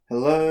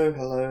Hello,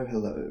 hello,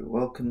 hello.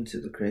 Welcome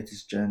to the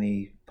Creator's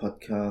Journey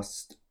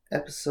podcast,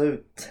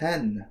 episode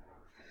 10.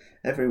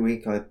 Every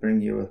week I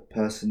bring you a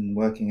person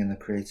working in the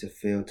creative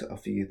field to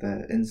offer you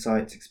their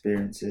insights,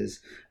 experiences,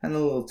 and a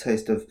little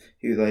taste of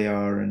who they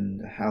are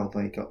and how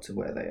they got to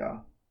where they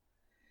are.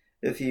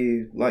 If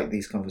you like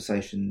these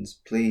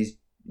conversations, please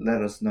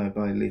let us know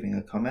by leaving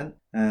a comment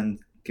and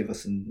give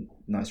us a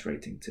nice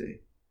rating too.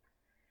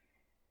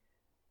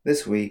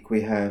 This week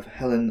we have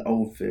Helen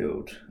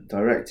Oldfield,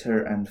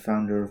 Director and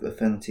Founder of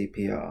Affinity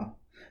PR,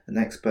 an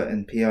expert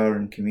in PR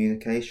and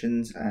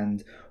communications,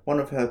 and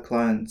one of her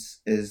clients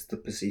is the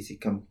Pasiti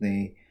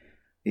company,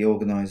 the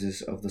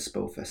organisers of the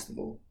Spill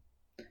Festival.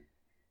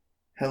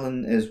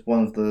 Helen is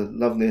one of the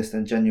loveliest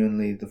and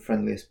genuinely the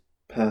friendliest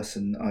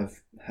person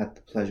I've had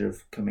the pleasure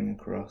of coming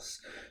across.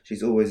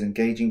 She's always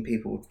engaging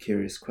people with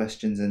curious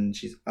questions and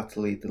she's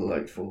utterly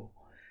delightful.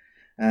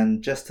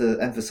 And just to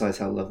emphasise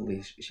how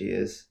lovely she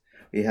is,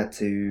 we had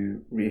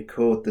to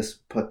record this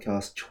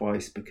podcast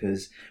twice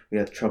because we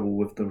had trouble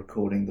with the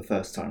recording the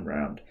first time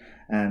round.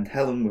 And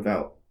Helen,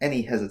 without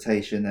any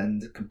hesitation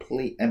and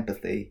complete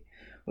empathy,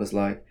 was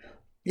like,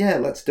 yeah,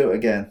 let's do it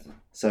again.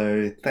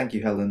 So thank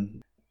you,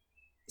 Helen.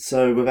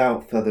 So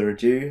without further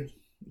ado,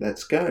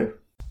 let's go.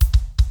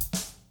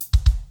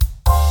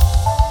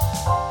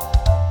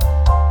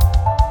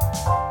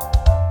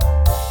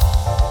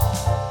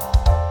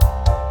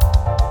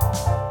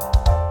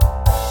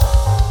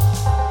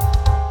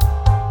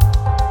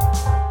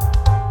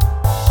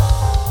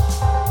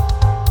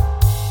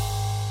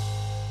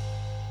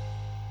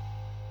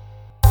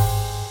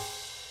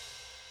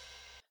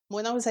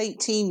 When I was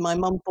 18, my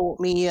mum bought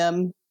me,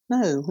 when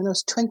I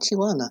was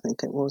 21, I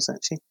think it was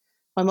actually,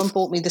 my mum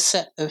bought me the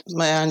set of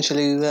Maya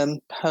Angelou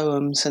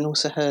poems and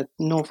also her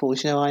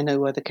novels, I Know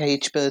Where the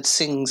Caged Bird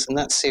Sings and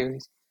that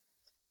series.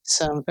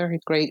 So I'm very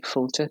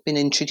grateful to have been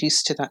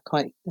introduced to that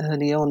quite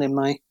early on in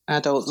my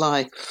adult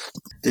life.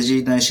 Did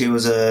you know she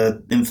was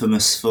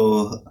infamous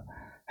for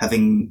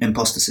having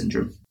imposter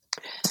syndrome?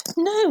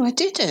 No, I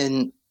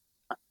didn't.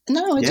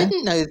 No, I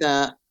didn't know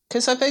that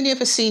because I've only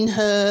ever seen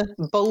her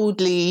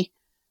boldly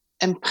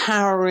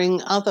empowering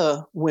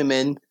other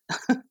women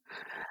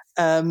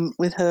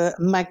with her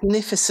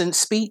magnificent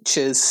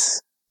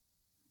speeches.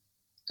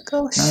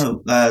 Gosh.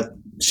 No,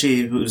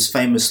 she was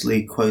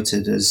famously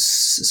quoted as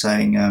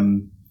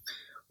saying,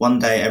 one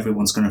day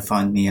everyone's going to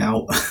find me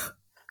out.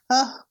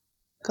 Oh,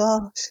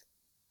 gosh.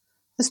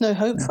 There's no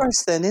hope for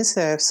us then, is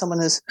there? If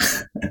someone as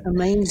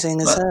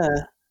amazing as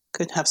her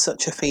could have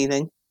such a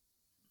feeling.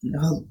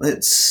 No,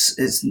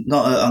 it's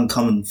not an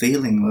uncommon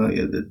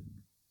feeling.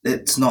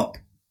 It's not,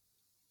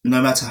 no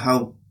matter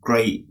how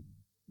great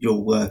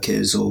your work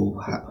is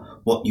or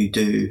what you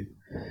do,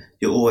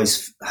 you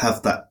always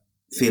have that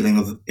feeling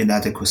of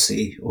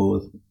inadequacy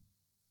or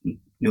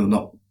you're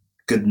not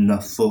good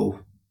enough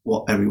for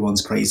what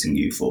everyone's praising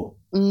you for.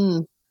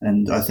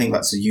 And I think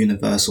that's a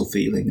universal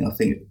feeling.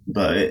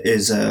 But it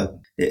is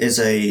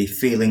a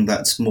feeling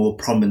that's more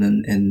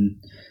prominent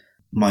in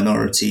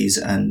minorities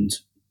and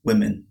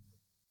women.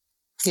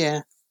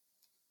 Yeah.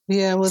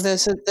 Yeah, well, there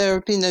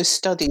have been those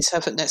studies,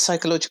 haven't there,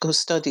 psychological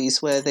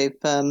studies where they've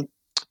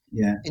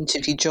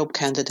interviewed job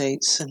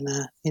candidates and,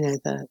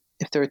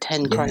 if there are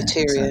 10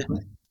 criteria, exactly.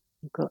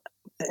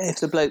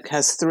 If the bloke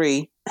has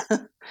 3,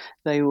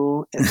 they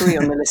will 3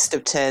 on the list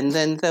of 10,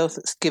 then they'll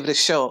give it a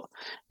shot.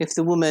 If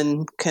the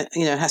woman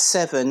has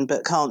 7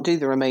 but can't do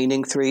the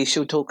remaining 3,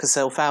 she'll talk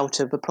herself out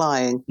of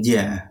applying.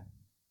 Yeah.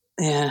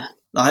 Yeah.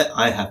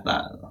 I have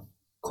that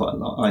quite a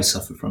lot. I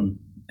suffer from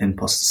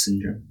imposter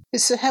syndrome.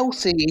 It's a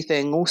healthy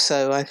thing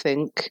also, I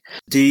think.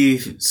 Do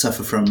you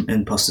suffer from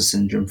imposter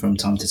syndrome from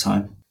time to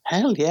time?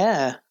 Hell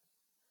yeah.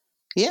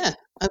 Yeah,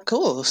 of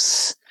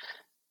course.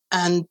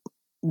 And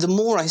the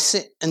more I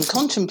sit and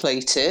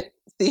contemplate it,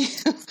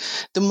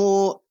 the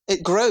more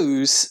it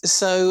grows.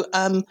 So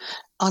I'm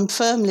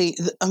firmly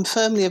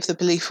of the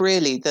belief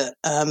really that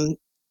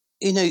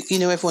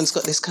everyone's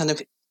got this kind of,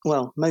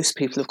 well, most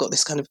people have got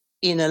this kind of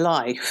inner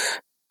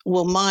life.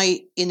 Well, my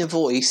inner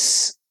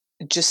voice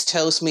just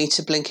tells me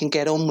to blink and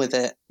get on with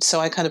it. So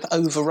I kind of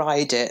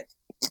override it.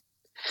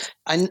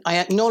 I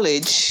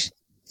acknowledge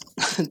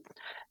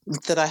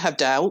that I have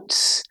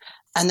doubts.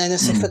 And then I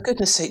say, for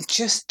goodness sake,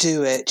 just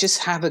do it. Just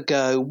have a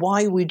go.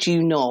 Why would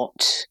you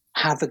not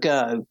have a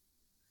go?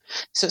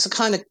 So it's a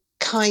kind of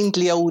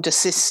kindly older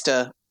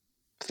sister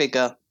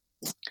figure.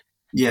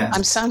 Yeah.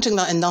 I'm sounding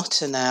like a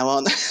nutter now,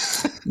 aren't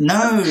I?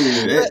 No.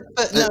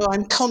 but no,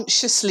 I'm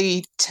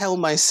consciously tell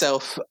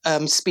myself,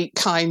 speak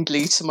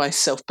kindly to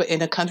myself, but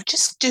in a kind of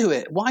just do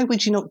it. Why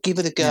would you not give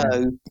it a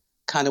go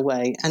kind of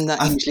way? And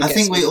that usually gets I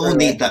think we all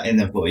need that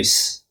inner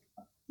voice.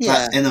 Yeah.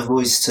 That inner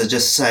voice to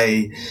just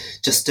say,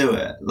 just do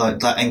it. Like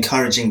that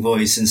encouraging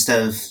voice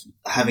instead of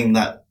having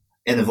that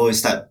inner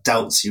voice that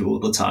doubts you all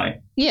the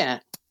time. Yeah.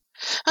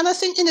 And I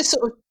think in a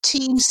sort of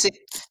team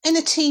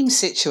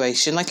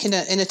situation, like in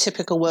a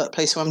typical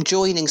workplace where I'm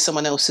joining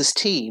someone else's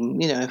team,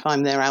 if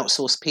I'm their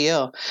outsourced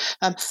PR,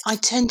 I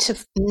tend to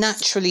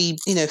naturally,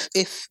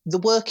 if the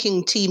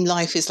working team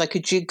life is like a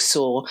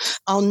jigsaw,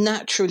 I'll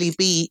naturally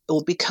be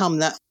or become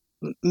that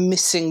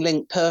missing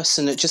link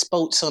person that just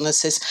bolts on and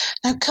says,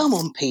 now come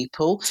on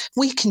people,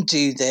 we can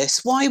do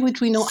this. Why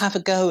would we not have a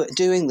go at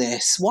doing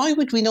this? Why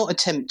would we not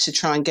attempt to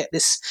try and get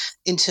this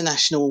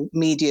international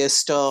media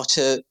star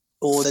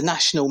or the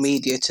national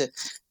media to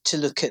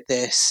look at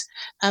this?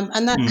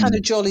 And that kind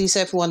of jollies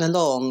everyone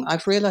along.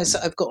 I've realised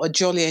that I've got a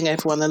jollying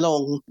everyone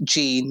along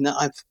gene that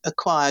I've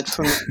acquired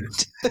from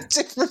a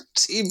different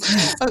team,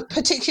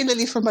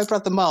 particularly from my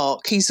brother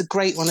Mark. He's a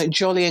great one at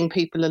jollying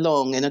people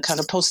along in a kind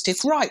of positive,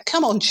 right,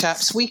 come on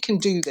chaps, we can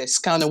do this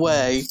kind of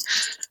way.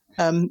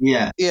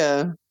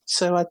 Yeah.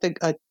 So I think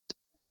I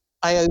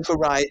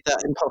override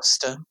that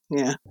imposter.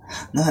 Yeah.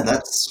 No,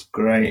 that's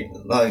great.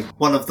 Like,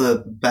 one of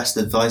the best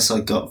advice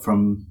I got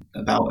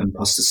about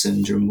imposter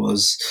syndrome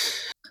was,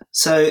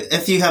 so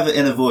if you have an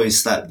inner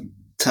voice that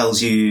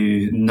tells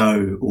you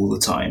no all the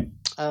time.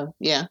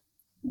 Yeah.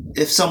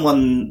 If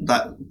someone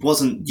that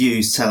wasn't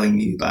you telling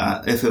you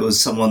that, if it was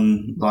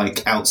someone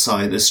like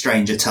outside, a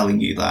stranger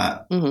telling you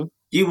that,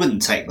 you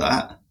wouldn't take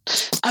that.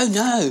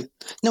 Oh,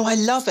 no, I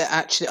love it,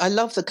 actually. I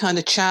love the kind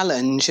of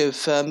challenge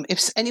of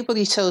if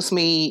anybody tells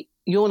me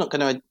you're not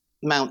going to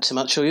amount to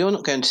much or you're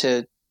not going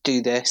to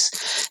do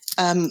this,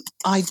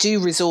 I do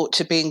resort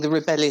to being the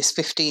rebellious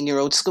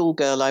 15-year-old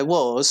schoolgirl I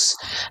was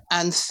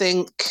and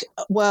think,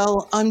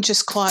 well, I'm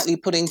just quietly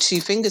putting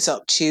two fingers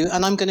up to you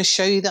and I'm going to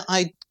show you that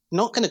I'm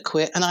not going to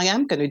quit and I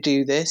am going to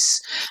do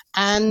this.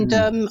 And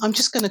I'm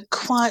just going to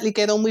quietly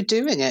get on with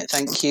doing it,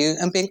 thank you,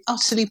 and being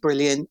utterly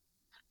brilliant.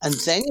 And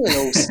then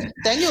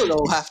you'll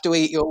all have to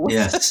eat your words.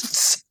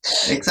 Yes,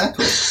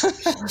 exactly.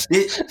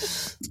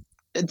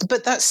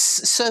 But that's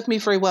served me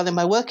very well in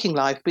my working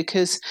life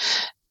because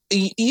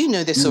you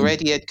know this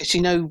already, Ed, because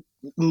you know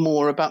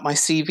more about my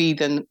CV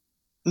than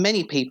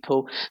many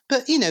people.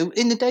 But, you know,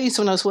 in the days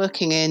when I was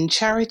working in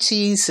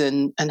charities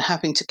and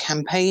having to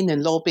campaign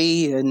and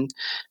lobby and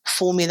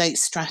formulate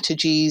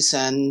strategies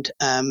and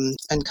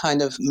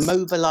kind of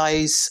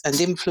mobilize and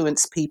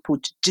influence people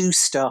to do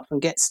stuff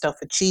and get stuff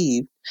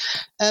achieved,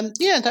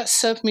 that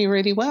served me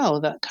really well,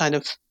 that kind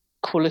of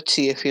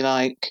quality, if you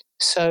like.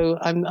 So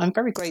I'm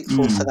very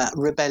grateful for that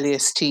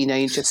rebellious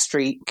teenager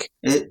streak.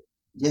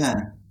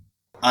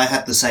 I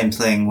had the same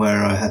thing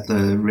where I had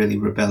the really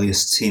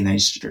rebellious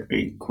teenage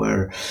streak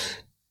where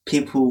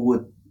people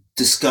would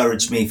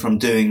discourage me from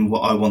doing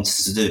what I wanted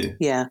to do.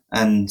 Yeah.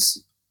 And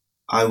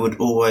I would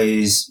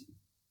always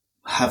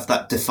have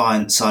that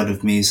defiant side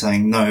of me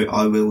saying, no,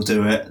 I will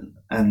do it.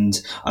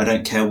 And I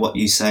don't care what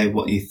you say,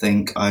 what you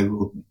think. I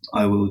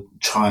will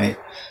try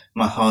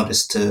my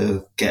hardest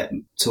to get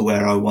to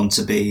where I want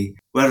to be.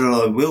 Whether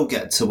I will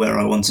get to where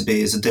I want to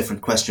be is a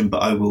different question,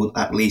 but I will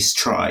at least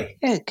try.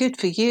 Yeah, good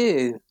for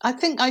you. I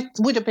think I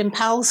would have been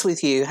pals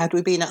with you had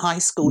we been at high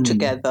school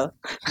together.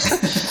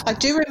 I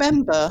do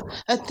remember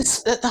at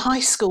the high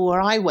school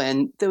where I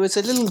went, there was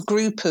a little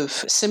group of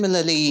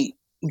similarly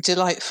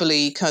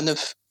delightfully kind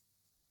of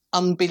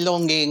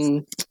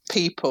unbelonging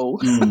people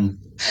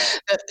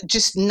that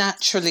just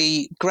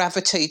naturally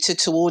gravitated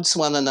towards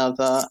one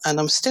another, and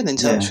I'm still in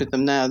touch with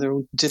them now. They're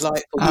all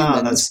delightful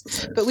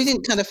humans, but we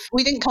didn't kind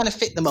of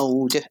fit the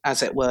mold,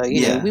 as it were.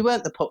 You know, we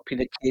weren't the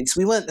popular kids,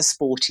 we weren't the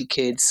sporty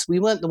kids, we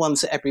weren't the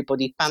ones that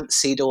everybody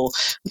fancied, or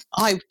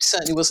I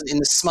certainly wasn't in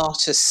the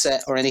smartest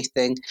set or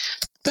anything.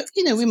 But,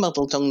 you know, we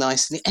muddled on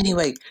nicely.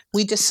 Anyway,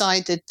 we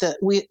decided that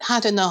we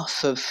had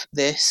enough of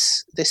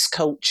this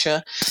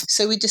culture.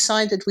 So we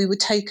decided we would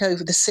take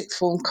over the sixth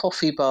form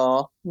coffee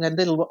bar, a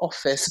little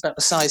office about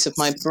the size of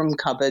my broom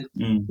cupboard,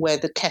 where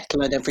the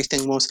kettle and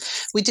everything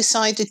was. We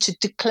decided to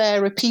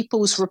declare a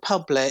people's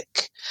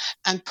republic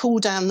and pull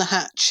down the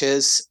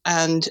hatches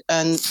and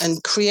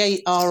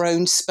create our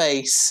own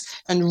space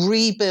and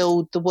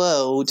rebuild the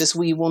world as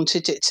we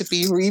wanted it to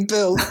be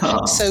rebuilt.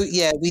 So,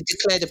 we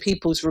declared a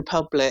people's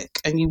republic,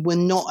 and you were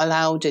not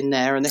allowed in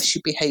there unless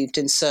you behaved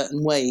in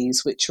certain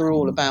ways, which are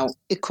all about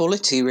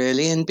equality,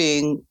 really, and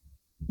being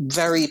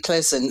very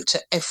pleasant to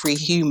every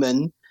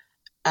human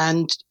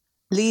and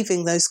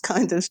leaving those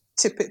kind of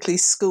typically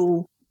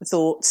school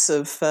thoughts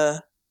of,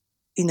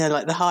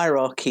 like the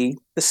hierarchy,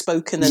 the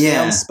spoken and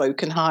the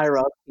unspoken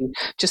hierarchy.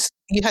 Just,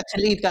 you had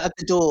to leave that at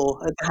the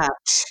door, at the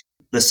hatch.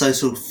 The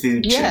social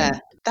food chain. Yeah,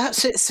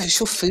 that's it,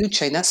 social food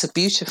chain. That's a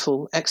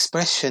beautiful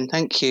expression.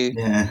 Thank you.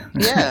 Yeah.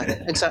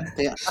 Yeah,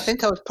 exactly. I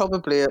think I was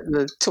probably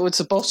towards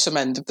the bottom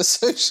end of the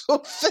social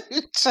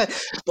food chain.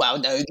 Well,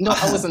 no,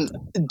 I wasn't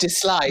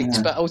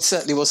disliked, but I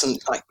certainly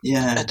wasn't like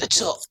at the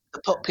top,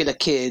 the popular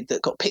kid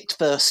that got picked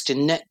first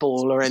in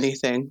netball or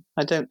anything.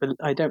 I don't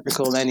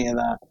recall any of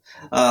that.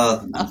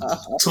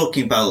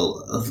 Talking about,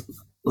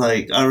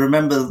 I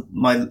remember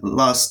my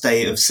last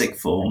day of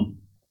sixth form.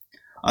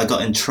 I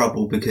got in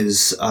trouble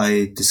because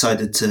I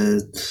decided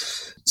to.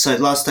 So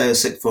last day of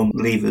sixth form,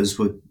 leavers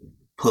would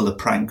pull a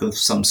prank of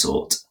some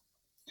sort,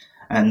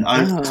 and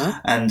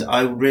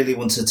I really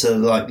wanted to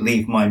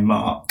leave my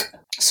mark.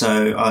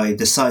 So I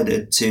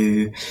decided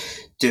to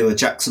do a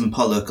Jackson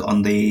Pollock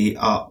on the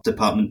art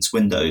department's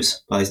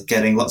windows by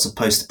getting lots of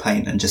poster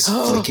paint and just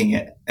flicking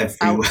it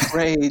everywhere.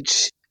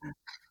 Outrage!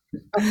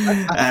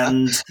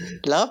 And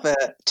love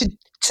it.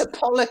 To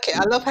pollock it.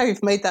 I love how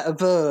you've made that a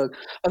verb.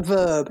 A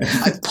verb.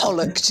 I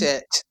pollocked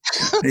it.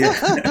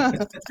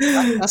 Yeah.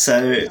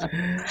 So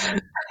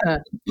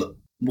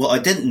what I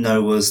didn't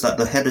know was that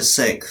the head of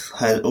sixth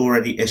had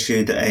already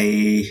issued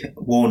a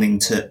warning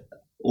to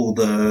all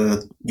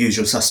the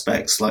usual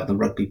suspects, like the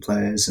rugby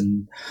players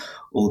and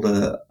all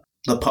the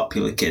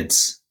popular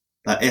kids,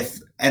 that if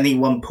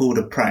anyone pulled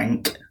a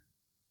prank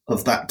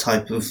of that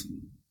type of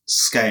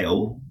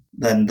scale,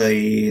 then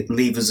the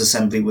Leavers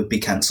Assembly would be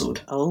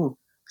cancelled. Oh.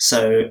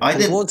 So I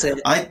Was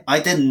it? I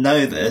didn't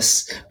know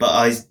this, but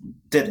I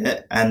did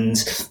it, and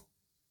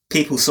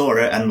people saw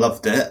it and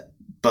loved it,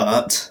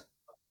 but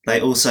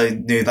they also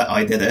knew that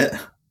I did it,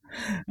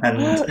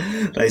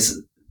 and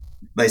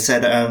they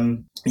said,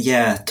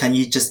 yeah, can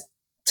you just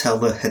tell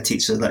the head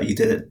teacher that you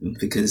did it,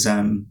 because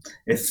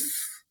if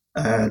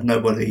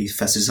nobody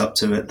fesses up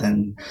to it,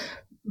 then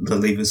the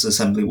Leavers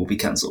Assembly will be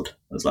cancelled.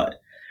 I was like,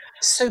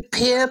 so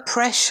peer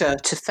pressure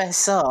to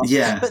fess up.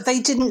 Yeah. But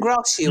they didn't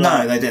grass you no,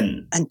 up. they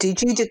didn't. And did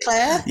you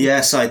declare?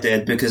 Yes, I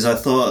did, because I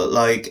thought,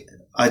 like,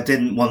 I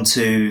didn't want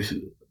to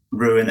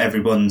ruin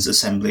everyone's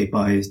assembly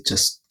by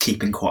just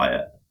keeping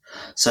quiet.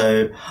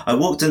 So I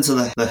walked into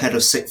the head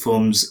of sixth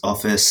form's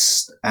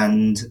office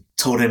and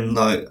told him,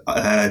 like,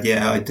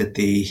 yeah, I did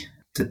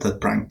the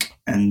prank.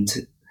 And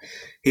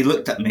he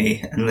looked at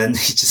me and then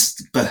he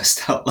just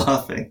burst out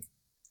laughing.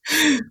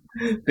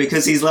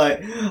 Because he's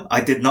like,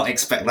 I did not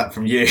expect that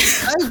from you.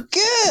 Oh,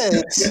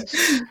 good.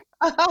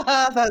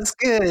 That's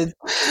good.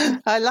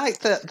 I like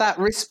that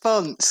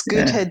response.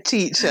 Good head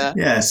teacher.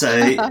 Yeah,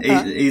 so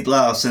he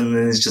laughs and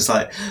then he's just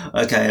like,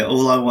 okay,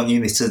 all I want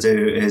you to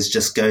do is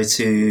just go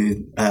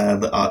to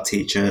the art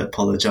teacher,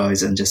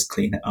 apologise and just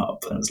clean it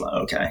up. And it's like,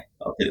 okay,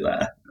 I'll do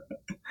that.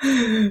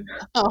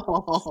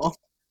 Oh,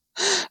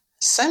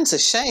 sounds a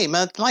shame.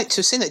 I'd like to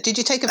have seen it. Did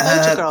you take a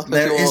photograph of your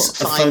fine work? There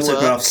is a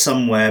photograph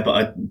somewhere,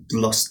 but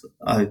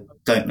I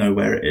don't know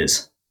where it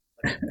is.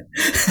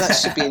 That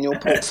should be in your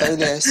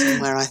portfolio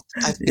somewhere,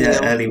 I feel. Yeah,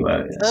 early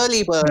work.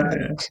 Early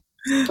work.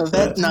 For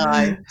that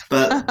night.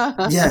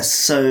 But yes,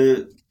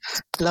 so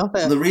love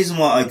it. The reason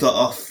why I got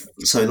off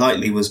so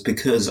lightly was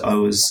because I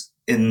was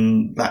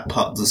in that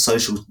part of the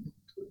social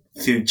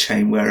food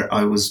chain where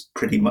I was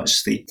pretty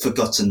much the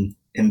forgotten,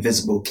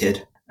 invisible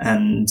kid,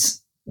 and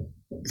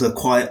the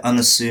quite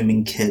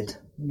unassuming kid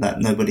that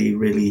nobody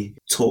really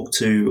talked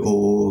to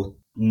or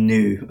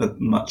knew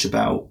much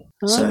about.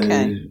 Okay.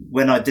 So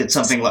when I did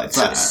something like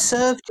that, it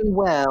served you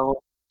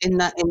well in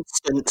that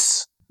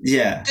instance.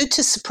 Yeah. Good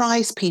to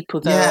surprise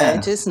people, though,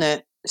 Ed, isn't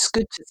it? It's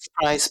good to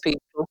surprise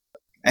people.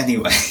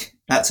 Anyway,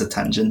 that's a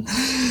tangent.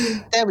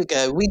 There we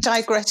go. We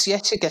digress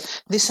yet again.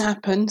 This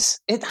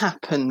happens. It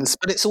happens,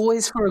 but it's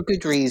always for a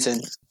good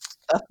reason.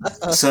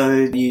 So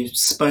you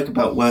spoke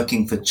about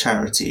working for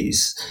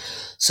charities.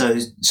 So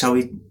shall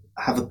we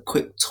have a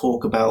quick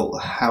talk about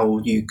how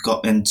you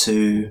got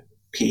into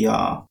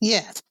PR?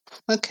 Yeah.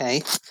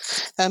 Okay.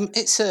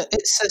 It's a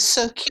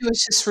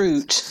circuitous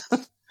route.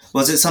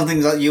 Was it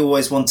something that you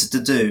always wanted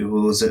to do,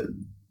 or was it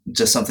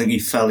just something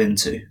you fell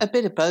into? A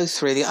bit of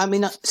both, really. I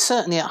mean,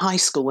 certainly at high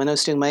school when I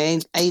was doing my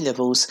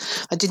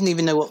A-levels, I didn't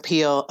even know what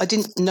PR... I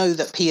didn't know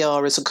that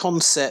PR as a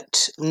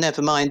concept,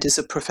 never mind as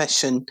a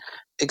profession,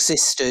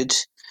 existed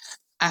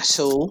at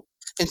all.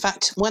 In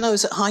fact, when I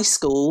was at high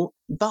school,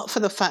 but for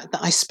the fact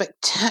that I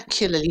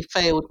spectacularly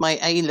failed my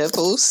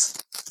A-levels,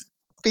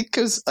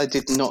 because I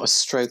did not a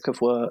stroke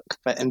of work,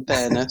 but in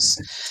fairness,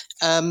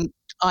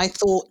 I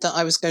thought that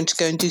I was going to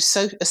go and do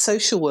a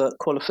social work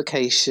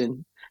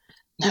qualification.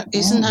 Now,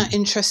 isn't that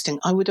interesting?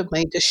 I would have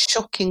made a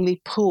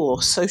shockingly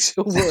poor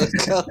social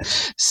worker.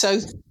 So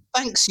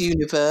thanks,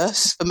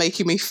 universe, for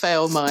making me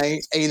fail my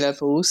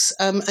A-levels.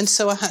 And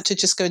so I had to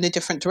just go in a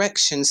different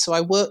direction. So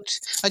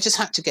I just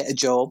had to get a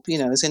job. You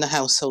know, I was in a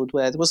household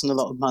where there wasn't a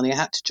lot of money. I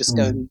had to just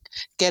go and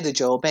get a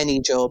job,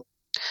 any job.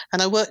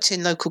 And I worked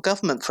in local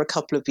government for a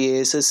couple of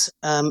years as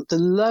the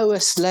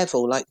lowest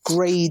level, like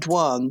grade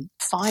 1,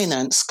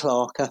 finance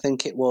clerk, I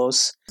think it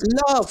was.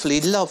 Lovely,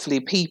 lovely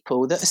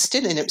people that are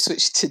still in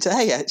Ipswich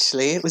today,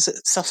 actually. It was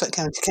at Suffolk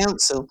County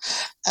Council.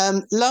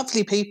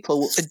 Lovely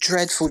people, a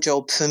dreadful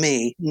job for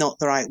me, not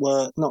the right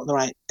work, not the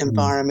right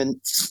environment.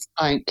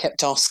 I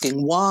kept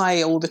asking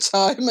why all the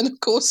time. And of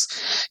course,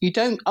 you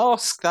don't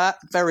ask that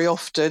very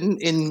often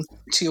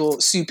to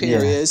your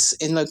superiors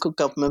in local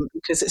government,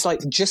 because it's like,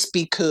 just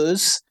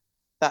because,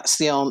 that's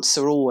the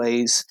answer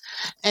always.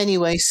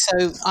 Anyway,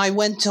 so I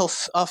went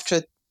off after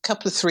a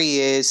couple of 3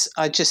 years.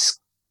 I just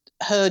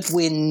heard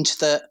wind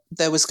that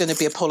there was going to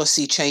be a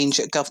policy change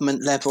at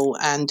government level,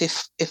 and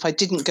if I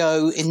didn't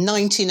go in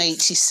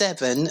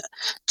 1987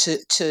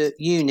 to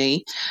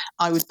uni,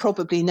 I would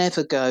probably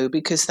never go,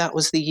 because that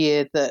was the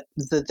year that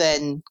the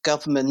then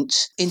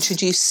government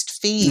introduced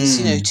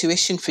fees,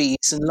 tuition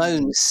fees and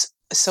loans.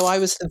 So I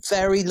was the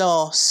very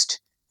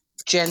last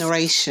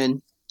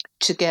generation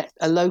to get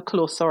a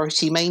local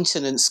authority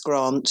maintenance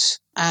grant,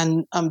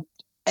 and I'm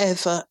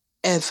ever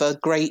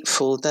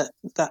grateful that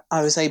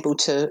I was able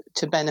to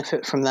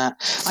benefit from that.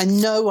 I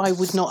know I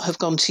would not have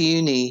gone to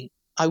uni.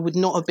 I would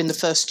not have been the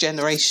first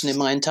generation in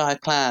my entire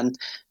clan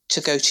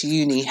to go to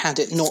uni had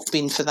it not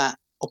been for that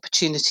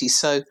opportunity.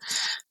 So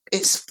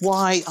it's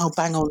why I'll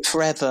bang on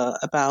forever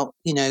about,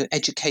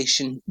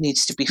 education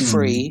needs to be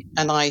free.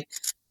 And I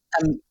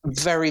am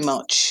very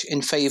much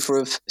in favour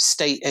of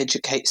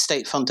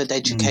state-funded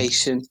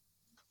education.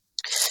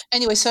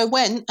 Anyway, so I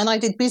went and I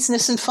did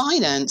business and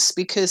finance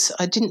because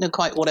I didn't know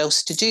quite what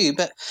else to do.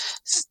 But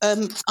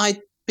I'd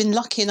been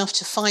lucky enough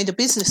to find a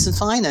business and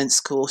finance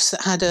course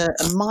that had a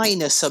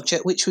minor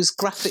subject, which was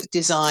graphic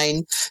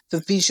design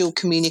for visual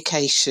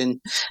communication.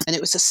 And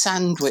it was a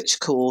sandwich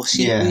course.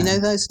 You know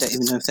those? Don't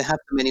even know if they have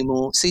them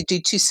anymore. So you do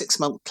 2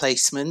 6-month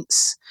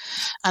placements.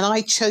 And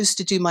I chose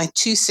to do my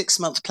 2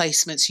 6-month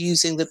placements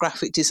using the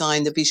graphic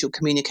design, the visual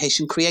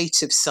communication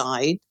creative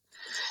side.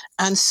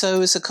 And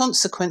so as a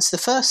consequence, the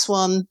first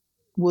one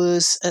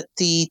was at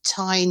the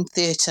Tyne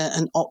Theatre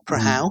and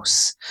Opera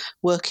House,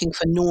 working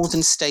for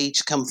Northern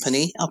Stage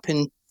Company up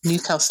in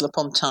Newcastle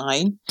upon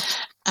Tyne.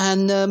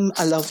 And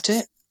I loved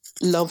it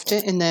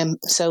in their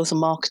sales and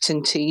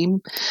marketing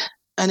team.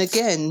 And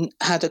again,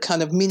 had a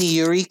kind of mini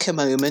eureka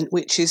moment,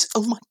 which is,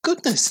 oh my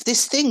goodness,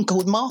 this thing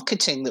called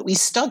marketing that we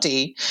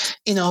study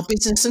in our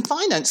business and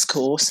finance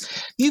course,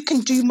 you can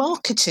do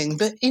marketing,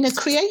 but in a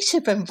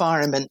creative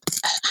environment.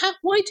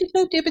 Why did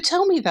nobody ever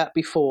tell me that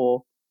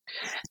before?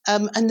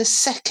 And the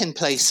second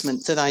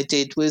placement that I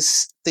did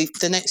was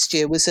the next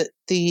year was at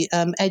the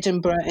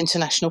Edinburgh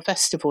International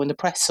Festival in the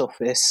press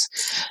office.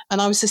 And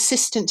I was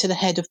assistant to the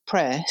head of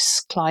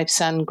press, Clive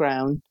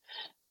Sandground.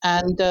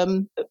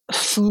 And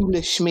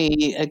foolish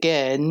me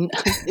again,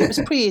 it was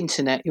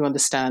pre-internet, you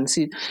understand.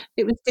 So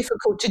it was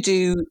difficult to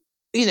do,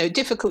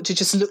 difficult to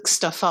just look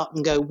stuff up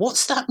and go,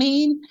 what's that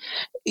mean?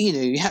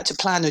 You had to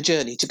plan a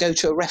journey, to go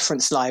to a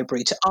reference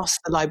library, to ask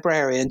the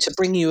librarian to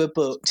bring you a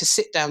book, to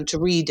sit down to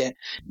read it,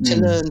 to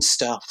learn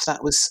stuff.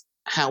 That was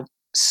how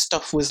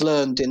stuff was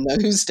learned in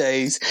those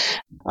days.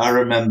 I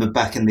remember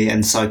back in the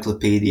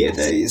encyclopedia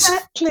days.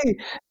 Exactly.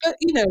 But,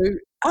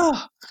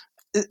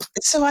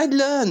 so I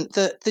learned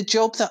that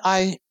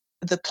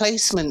the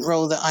placement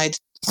role that I'd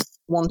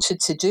wanted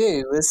to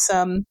do was,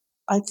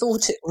 I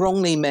thought it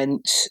wrongly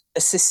meant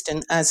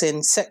assistant as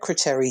in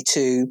secretary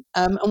to.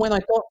 And when I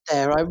got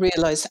there, I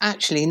realised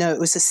actually, no,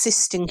 it was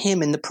assisting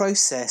him in the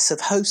process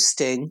of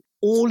hosting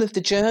all of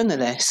the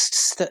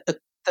journalists that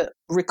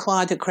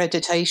required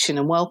accreditation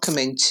and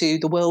welcoming to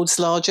the world's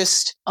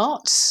largest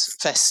arts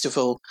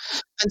festival.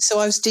 And so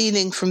I was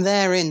dealing from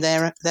there,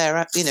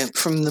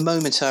 from the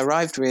moment I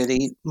arrived,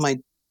 really, my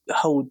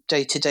whole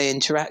day-to-day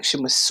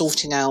interaction was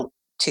sorting out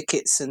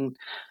tickets and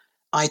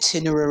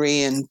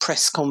itinerary and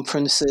press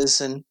conferences.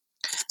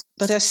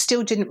 But I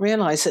still didn't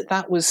realise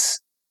that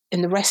was,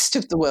 in the rest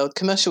of the world,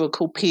 commercial were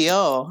called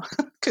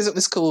PR, because it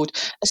was called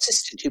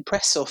assistant to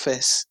press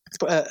office,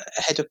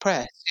 head of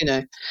press,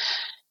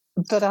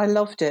 But I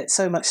loved it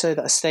so much so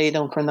that I stayed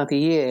on for another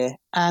year.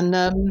 And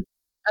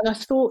I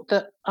thought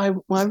that I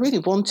really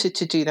wanted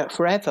to do that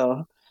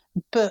forever.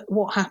 But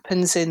what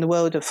happens in the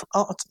world of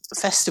art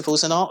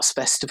festivals and arts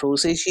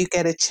festivals is you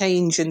get a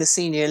change in the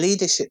senior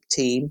leadership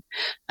team.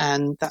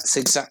 And that's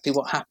exactly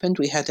what happened.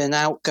 We had an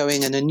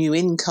outgoing and a new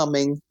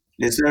incoming.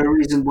 Is there a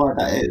reason why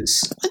that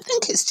is? I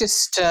think it's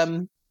just,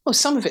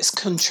 some of it's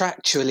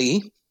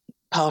contractually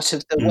part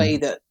of the way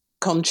that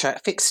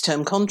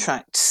fixed-term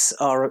contracts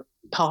are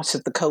part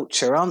of the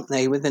culture, aren't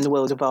they, within the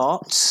world of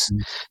arts?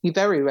 You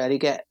very rarely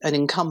get an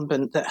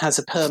incumbent that has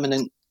a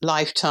permanent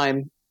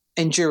lifetime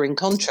enduring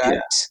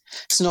contract.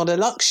 It's not a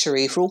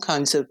luxury for all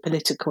kinds of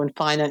political and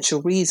financial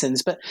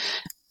reasons, but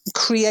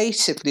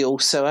creatively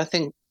also, I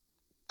think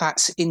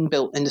that's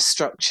inbuilt in the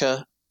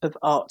structure of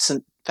arts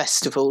and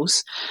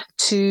festivals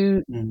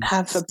to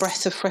have a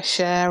breath of fresh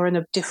air and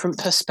a different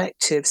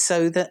perspective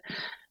so that,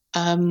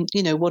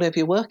 whatever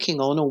you're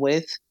working on or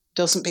with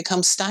doesn't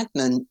become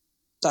stagnant.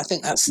 I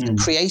think that's the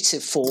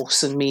creative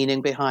force and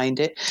meaning behind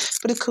it.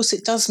 But of course,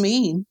 it does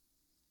mean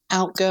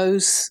out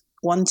goes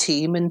one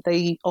team and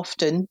they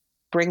often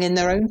bring in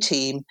their own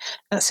team.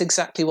 That's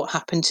exactly what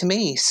happened to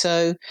me.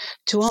 So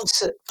to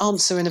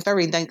answer in a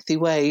very lengthy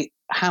way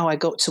how I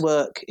got to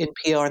work in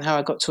PR and how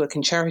I got to work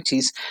in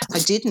charities, I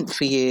didn't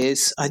for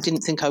years. I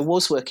didn't think I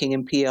was working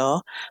in PR.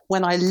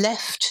 When I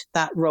left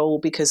that role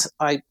because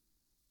I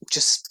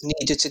just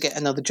needed to get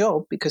another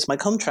job because my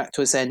contract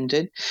was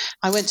ended,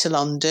 I went to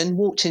London,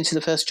 walked into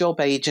the first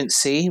job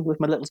agency with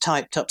my little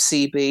typed up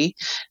CV,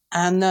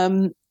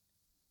 and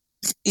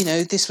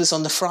this was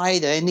on the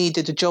Friday. I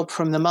needed a job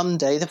from the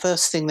Monday. The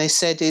first thing they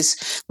said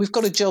is, we've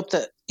got a job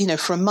that,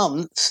 for a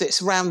month,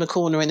 it's round the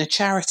corner in a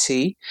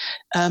charity.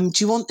 Do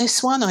you want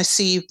this one? I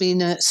see you've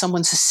been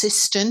someone's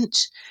assistant.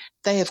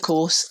 They, of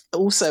course,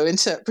 also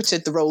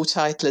interpreted the role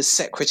title as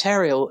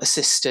secretarial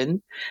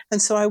assistant. And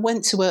so I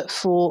went to work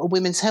for a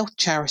women's health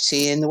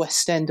charity in the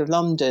West End of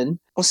London,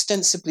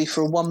 ostensibly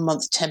for a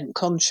 1-month temp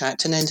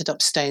contract, and ended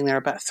up staying there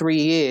about 3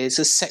 years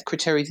as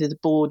secretary to the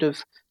board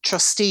of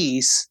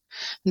trustees.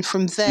 And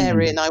from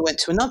therein, I went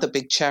to another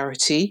big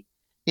charity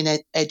in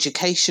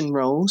education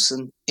roles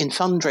and in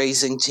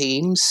fundraising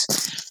teams.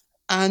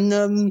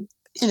 And,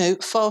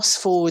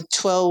 fast forward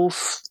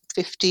 12,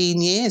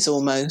 15 years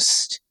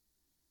almost.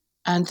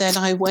 And then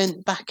I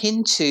went back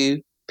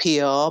into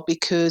PR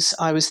because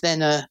I was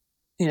then a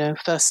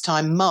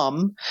first-time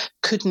mum,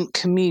 couldn't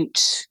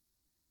commute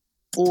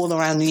all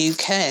around the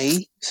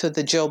UK for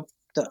the job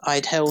that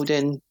I'd held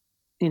in,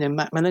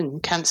 Macmillan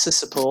cancer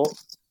support.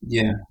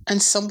 Yeah.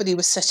 And somebody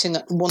was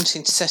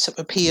wanting to set up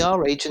a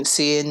PR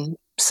agency in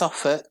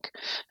Suffolk,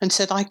 and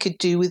said I could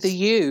do with a do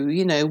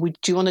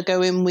you want to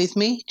go in with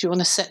me? Do you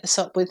want to set this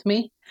up with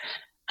me?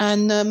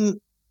 And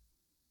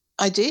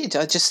I did.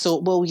 I just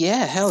thought, well,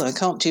 yeah, hell, I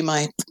can't do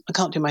my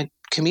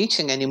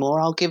commuting anymore.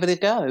 I'll give it a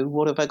go.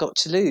 What have I got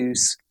to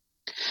lose?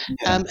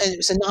 Yeah. And it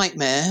was a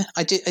nightmare.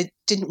 It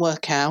didn't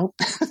work out.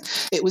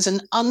 It was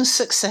an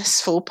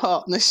unsuccessful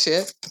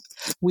partnership.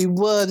 We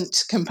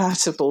weren't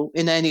compatible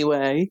in any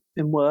way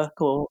in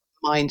work or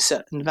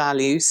mindset and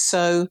values.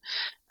 So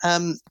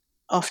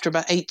after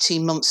about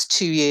 18 months,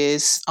 2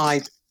 years,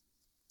 I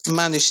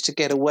managed to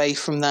get away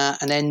from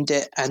that and end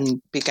it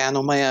and began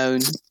on my own.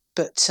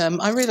 But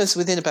I realised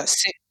within about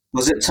 6...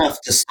 Was it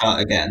tough to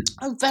start again?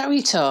 Oh,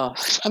 very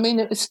tough. I mean,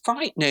 it was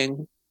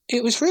frightening.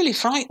 It was really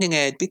frightening,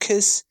 Ed,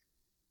 because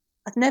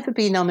I'd never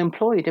been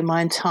unemployed in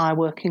my entire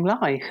working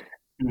life.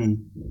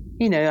 Mm.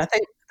 I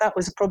think that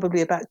was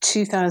probably about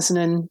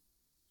 2002,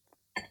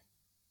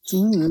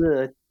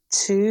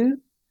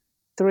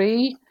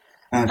 3.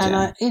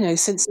 Okay. And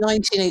since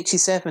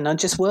 1987, I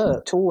just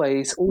worked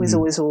always.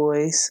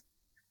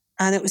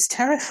 And it was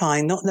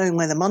terrifying, not knowing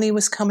where the money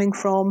was coming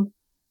from,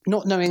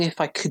 not knowing if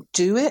I could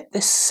do it,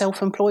 this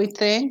self-employed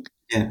thing.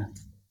 Yeah.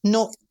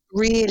 Not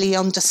really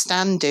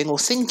understanding or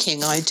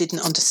thinking I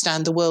didn't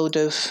understand the world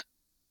of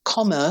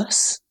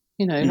commerce,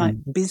 like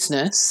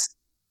business,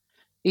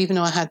 even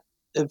though I had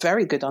a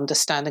very good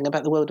understanding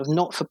about the world of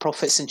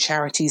not-for-profits and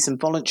charities and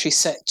voluntary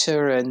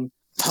sector and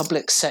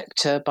public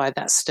sector by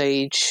that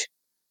stage.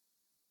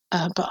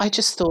 But I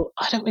just thought,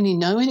 I don't really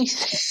know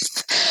anything.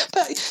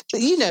 but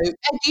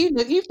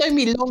you've known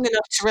me long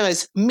enough to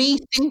realise me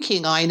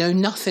thinking I know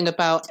nothing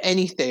about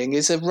anything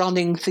is a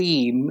running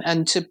theme.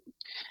 And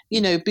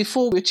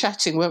before we were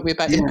chatting, weren't we,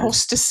 about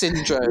impostor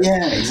syndrome?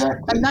 Yeah,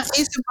 exactly. And that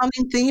is a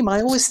running theme.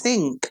 I always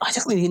think, I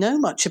don't really know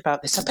much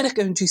about this. I better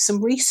go and do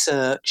some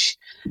research.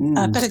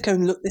 I better go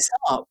and look this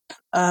up.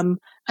 And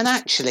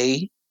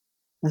actually,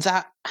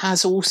 that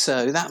has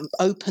also, that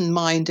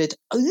open-minded,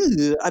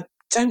 I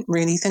don't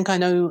really think I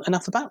know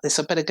enough about this.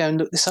 I better go and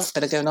look this up,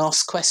 better go and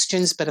ask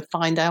questions, better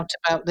find out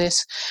about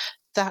this.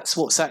 That's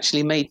what's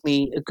actually made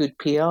me a good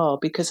PR,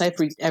 because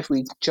every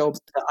job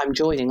that I'm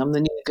joining, I'm the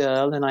new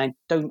girl and I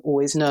don't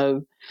always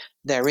know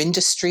their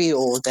industry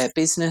or their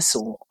business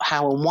or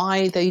how and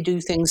why they do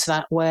things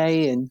that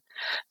way. And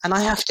I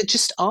have to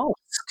just ask.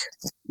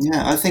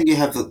 Yeah, I think you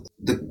have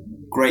the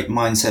great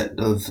mindset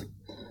of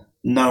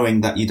knowing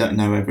that you don't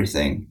know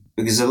everything,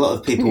 because a lot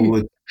of people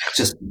would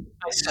just...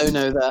 I so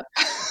know that.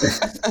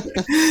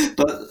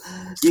 But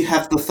you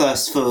have the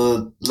thirst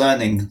for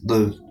learning,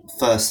 the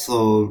thirst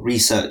for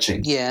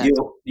researching. Yeah.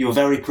 You're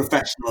very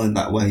professional in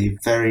that way.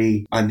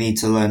 I need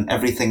to learn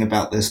everything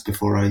about this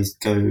before I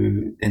go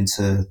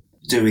into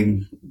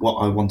doing what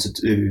I want to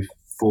do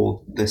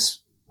for this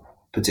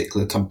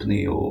particular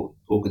company or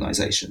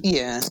organization.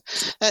 Yeah.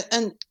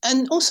 And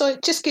also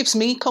it just gives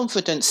me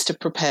confidence to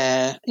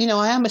prepare.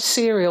 I am a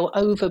serial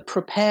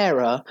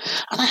over-preparer.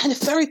 And I had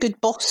a very good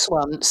boss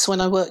once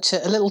when I worked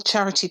at a little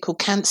charity called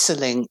Cancer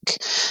Link.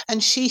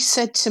 And she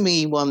said to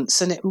me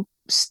once, and it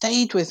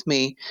stayed with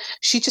me,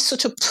 she just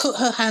sort of put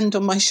her hand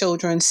on my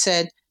shoulder and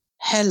said,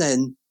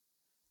 Helen,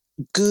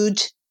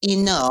 good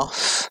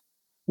enough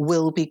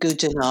will be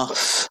good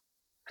enough.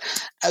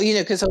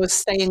 Because I was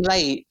staying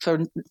late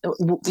for,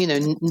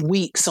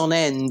 weeks on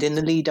end in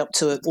the lead up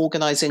to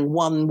organising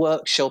one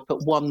workshop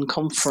at one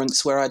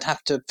conference where I'd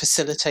have to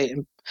facilitate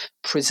and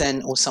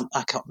present or something.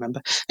 I can't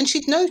remember. And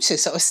she'd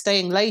noticed that I was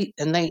staying late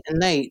and late and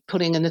late,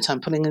 putting in the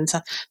time.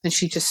 And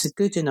she just said,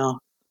 good enough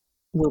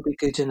will be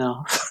good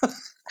enough.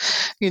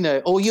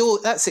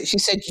 That's it. She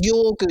said,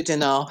 you're good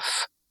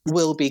enough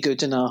will be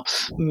good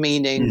enough.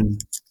 Meaning,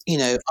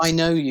 I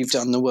know you've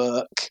done the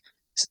work.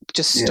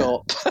 Just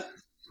stop. Yeah.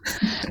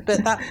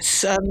 But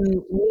that's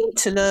need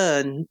to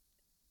learn.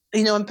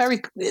 I'm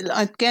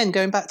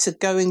going back to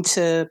going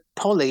to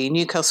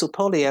Newcastle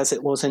Poly, as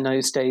it was in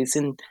those days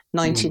in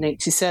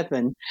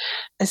 1987.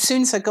 As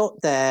soon as I got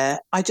there,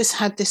 I just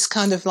had this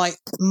kind of like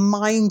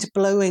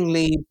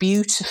mind-blowingly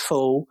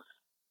beautiful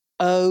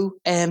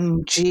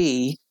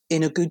OMG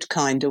in a good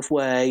kind of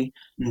way.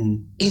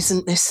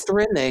 Isn't this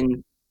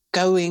thrilling?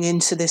 Going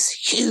into this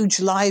huge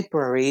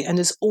library and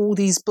there's all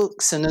these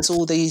books and there's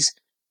all these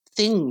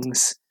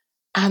things.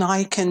 And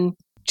I can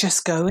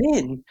just go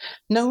in.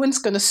 No one's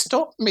going to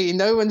stop me.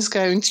 No one's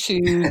going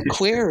to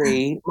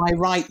query my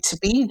right to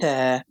be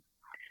there.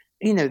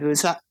 There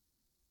was that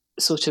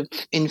sort of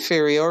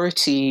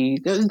inferiority,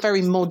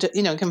 very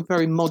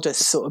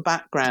modest sort of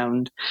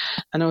background.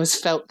 And I always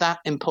felt that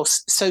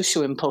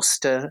social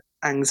imposter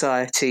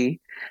anxiety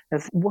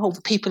of, well,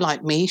 people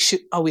like me,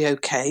 are we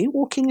okay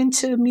walking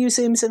into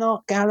museums and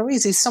art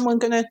galleries? Is someone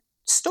going to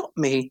stop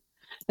me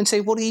and say,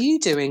 what are you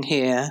doing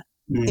here?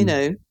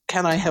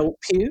 Can I help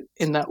you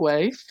in that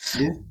way?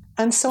 Yeah.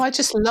 And so I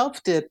just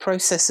loved the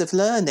process of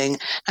learning.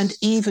 And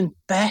even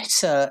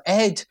better,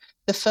 Ed,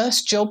 the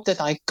first job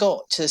that I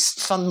got to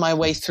fund my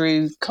way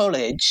through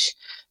college,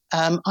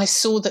 I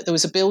saw that there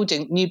was a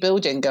new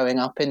building going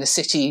up in the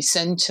city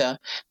centre,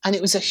 and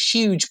it was a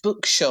huge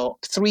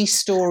bookshop,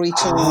 3-story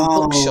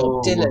tall bookshop,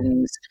 Oh.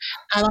 Dillon's.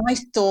 And I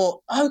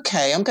thought,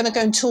 okay, I'm going to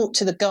go and talk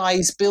to the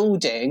guys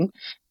building.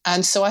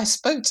 And so I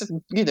spoke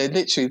to,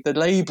 literally the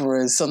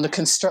labourers on the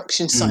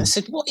construction site and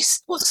said,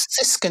 what's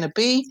this going to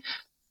be?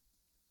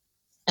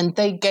 And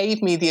they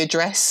gave me the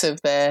address of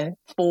their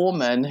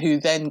foreman, who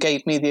then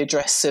gave me the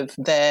address of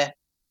their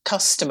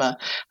customer.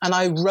 And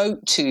I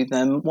wrote to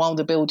them while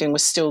the building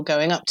was still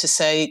going up to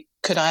say,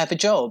 could I have a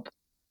job?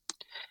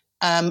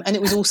 And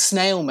it was all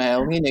snail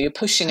mail. You're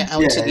pushing it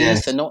out to the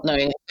ether, not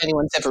knowing if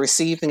anyone's ever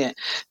receiving it.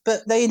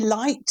 But they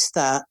liked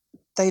that.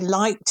 They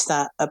liked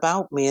that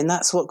about me, and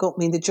that's what got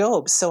me the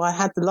job. So I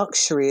had the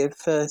luxury of,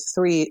 for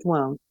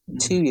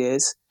 2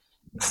 years,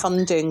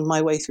 funding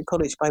my way through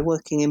college by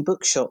working in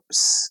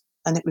bookshops.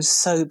 And it was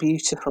so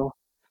beautiful.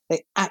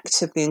 They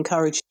actively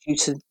encouraged you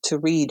to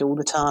read all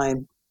the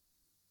time.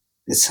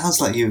 It sounds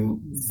like you're a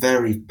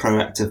very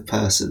proactive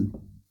person.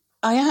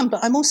 I am,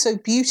 but I'm also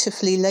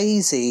beautifully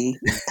lazy.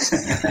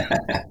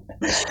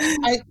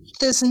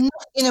 There's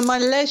nothing, my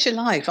leisure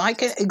life, I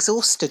get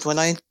exhausted when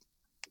I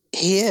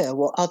hear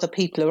what other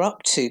people are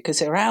up to, because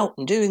they're out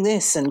and doing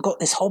this and got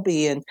this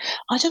hobby, and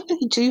I don't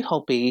really do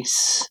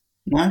hobbies.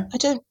 No? I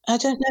don't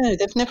know.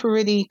 They've never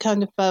really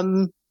kind of,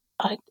 no,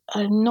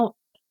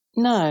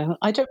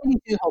 I don't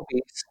really do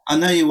hobbies. I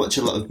know you watch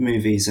a lot of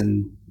movies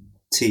and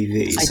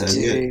TV. I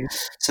do.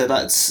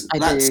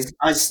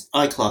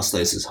 I class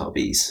those as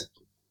hobbies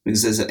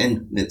because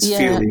it's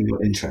fueling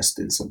your interest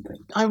in something.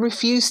 I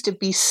refuse to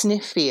be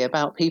sniffy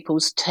about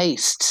people's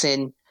tastes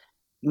in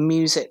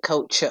music,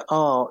 culture,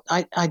 art.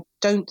 I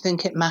don't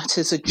think it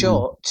matters a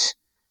jot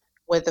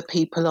whether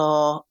people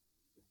are,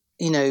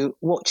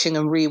 watching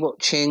and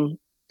rewatching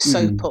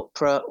soap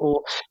opera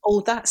or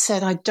that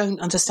said, I don't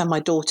understand my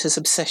daughter's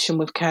obsession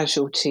with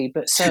Casualty,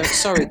 but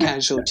sorry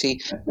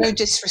Casualty, no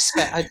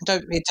disrespect, I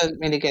don't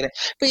really get it,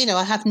 but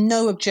I have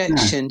no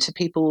objection to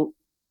people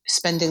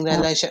spending their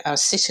leisure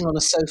hours sitting on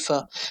a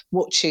sofa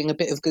watching a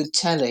bit of good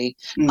telly.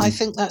 I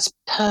think that's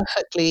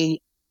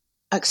perfectly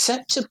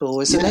acceptable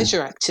as a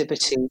leisure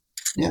activity.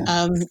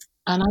 And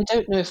I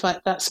don't know if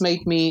that's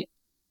made me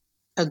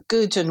a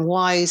good and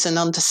wise and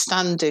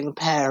understanding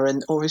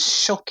parent or a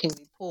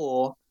shockingly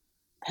poor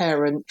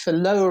parent for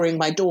lowering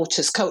my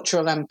daughter's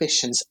cultural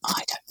ambitions.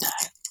 I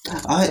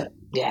don't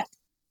know.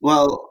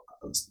 Well,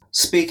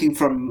 speaking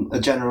from a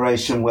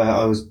generation where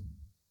I was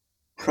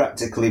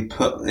practically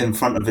put in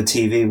front of a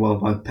TV while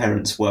my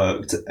parents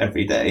worked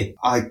every day,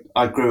 I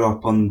grew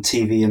up on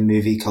TV and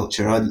movie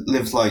culture. I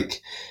lived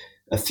like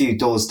a few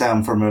doors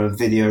down from a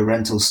video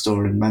rental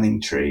store in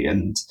Manningtree,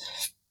 and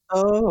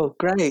oh,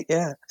 great,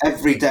 yeah.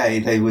 Every day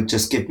they would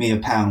just give me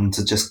 £1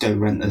 to just go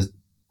rent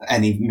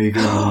any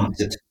movie I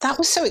wanted. That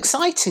was so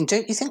exciting,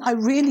 don't you think? I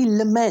really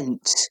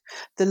lament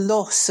the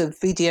loss of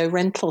video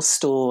rental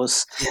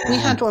stores. Yeah. We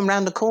had one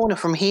round the corner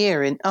from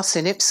here in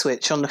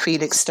Ipswich on the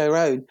Felixstowe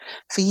Road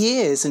for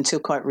years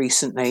until quite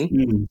recently.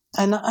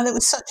 And it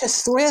was such a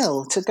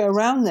thrill to go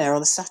around there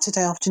on a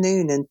Saturday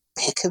afternoon and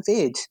pick a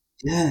vid.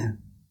 Yeah.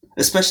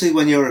 Especially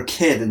when you're a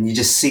kid and you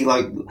just see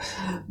when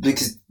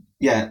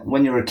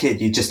you're a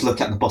kid, you just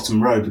look at the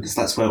bottom row because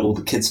that's where all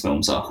the kids'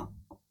 films are.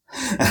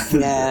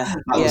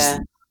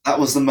 That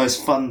was the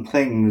most fun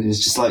thing.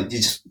 It's just like you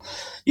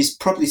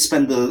probably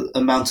spend the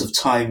amount of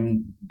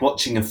time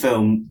watching a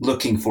film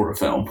looking for a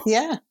film.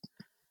 Yeah,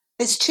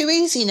 it's too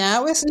easy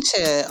now, isn't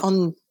it?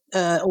 On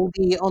all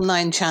the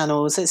online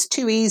channels, it's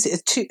too easy.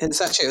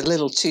 It's actually a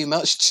little too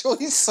much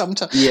choice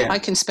sometimes. Yeah. I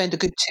can spend a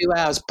good 2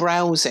 hours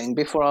browsing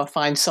before I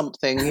find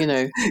something,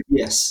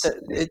 yes,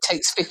 that it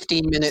takes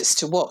 15 minutes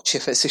to watch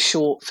if it's a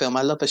short film.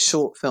 I love a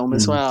short film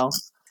as well.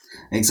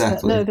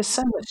 Exactly. No, there's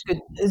so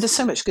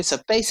much good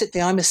stuff.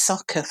 Basically, I'm a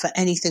sucker for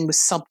anything with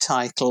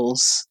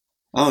subtitles.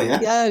 Oh yeah.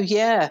 Oh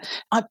yeah.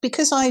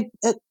 Because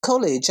at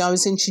college I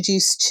was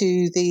introduced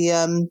to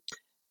the.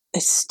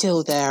 It's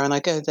still there, and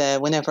I go there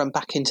whenever I'm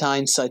back in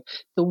Tyneside.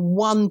 The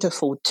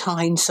wonderful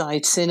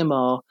Tyneside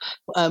Cinema,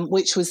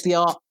 which was the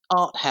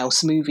art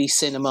house movie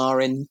cinema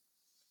in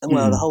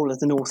the whole of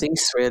the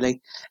northeast,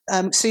 really.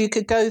 So you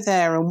could go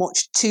there and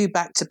watch 2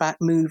 back-to-back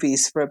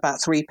movies for about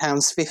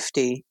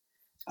 £3.50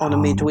 on a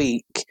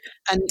midweek,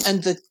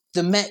 and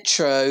the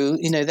metro,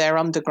 their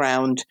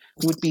underground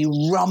would be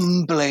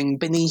rumbling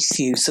beneath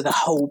you, so the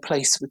whole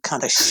place would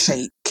kind of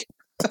shake.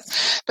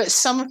 But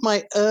some of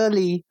my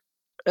early,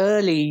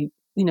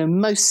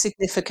 most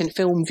significant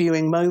film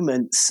viewing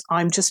moments,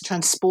 I'm just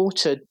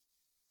transported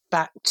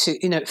back to,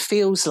 it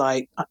feels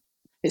like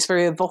it's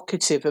very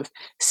evocative of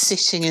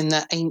sitting in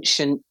that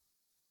ancient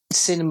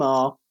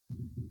cinema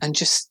and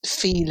just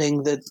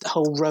feeling the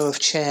whole row of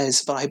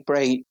chairs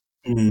vibrate.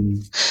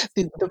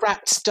 The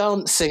rats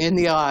dancing in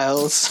the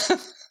aisles.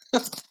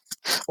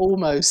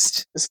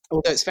 Almost.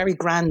 Although it's very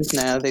grand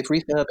now. They've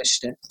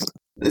refurbished it.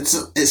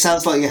 It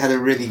sounds like you had a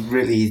really,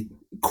 really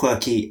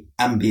quirky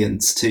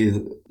ambience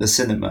to the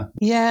cinema.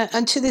 Yeah,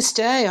 and to this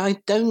day, I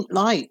don't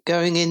like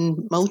going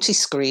in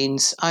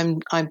multi-screens. I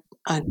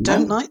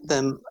don't No? like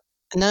them.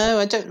 No,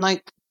 I don't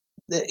like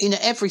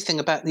everything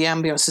about the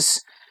ambience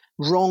is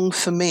wrong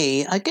for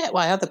me. I get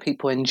why other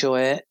people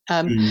enjoy it,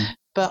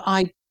 but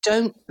I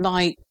don't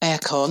like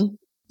aircon.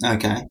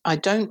 Okay. I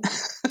don't.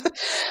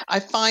 I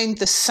find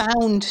the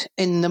sound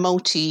in the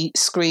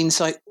multi-screens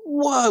like,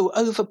 whoa,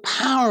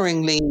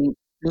 overpoweringly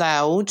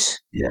loud.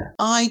 Yeah.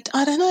 I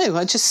don't know.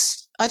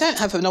 I don't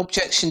have an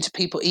objection to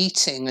people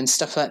eating and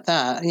stuff like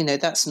that.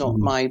 That's not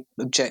my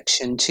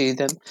objection to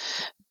them.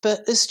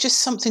 But there's just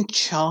something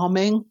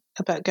charming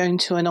about going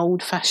to an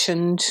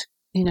old-fashioned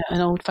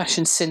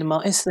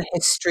cinema. It's the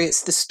history,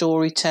 it's the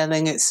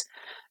storytelling, it's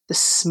the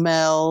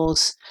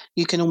smells.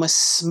 You can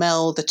almost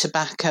smell the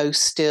tobacco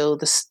still.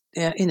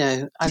 I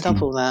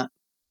love all that.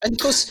 And of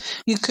course,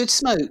 you could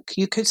smoke.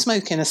 You could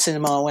smoke in a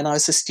cinema when I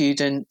was a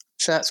student.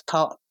 So that's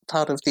part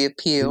of the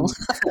appeal.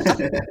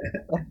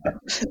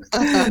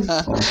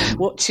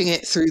 Watching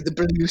it through the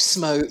blue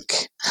smoke.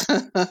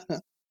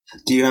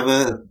 Do you have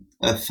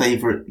a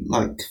favourite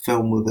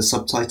film with a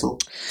subtitle?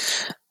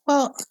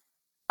 Well,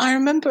 I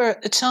remember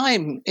at the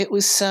time it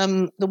was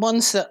the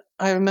ones that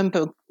I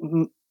remember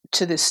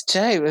to this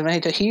day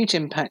made a huge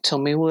impact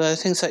on me were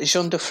things like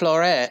Jean de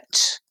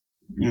Florette.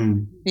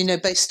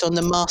 Based on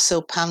the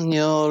Marcel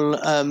Pagnol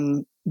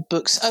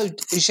books. Oh,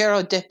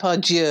 Gérard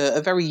Depardieu,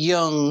 a very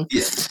young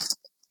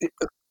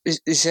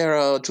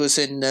Gérard was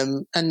in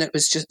them, and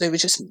they were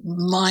just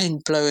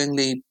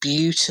mind-blowingly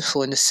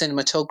beautiful in the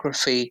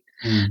cinematography,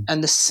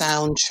 and the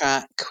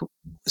soundtrack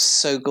was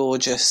so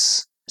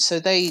gorgeous. So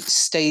they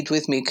stayed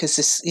with me because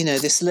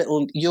this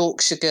little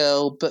Yorkshire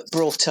girl, but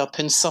brought up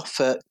in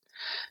Suffolk.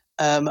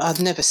 I'd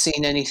never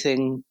seen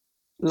anything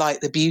like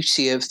the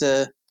beauty of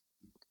the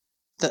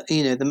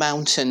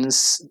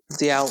mountains,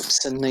 the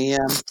Alps, and the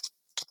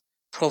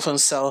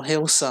Provençal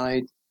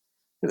hillside.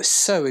 It was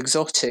so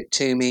exotic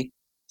to me.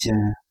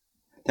 Yeah,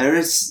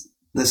 there's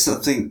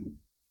something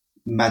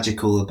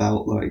magical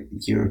about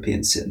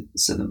European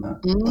cinema.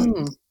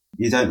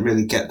 You don't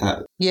really get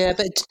that. Yeah,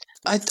 but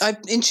I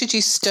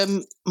introduced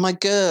my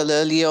girl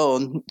early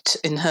on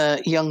in her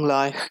young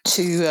life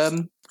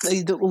to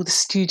all the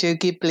Studio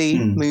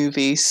Ghibli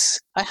movies.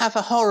 I have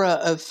a horror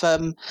of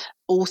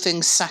all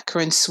things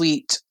saccharine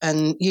sweet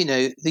and,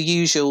 the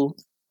usual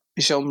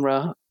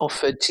genre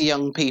offered to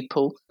young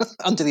people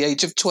under the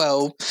age of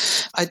 12.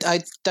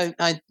 I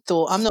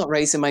thought, I'm not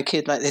raising my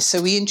kid like this.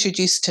 So we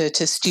introduced her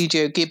to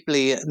Studio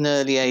Ghibli at an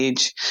early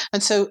age.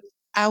 And so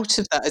out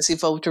of that has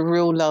evolved a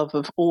real love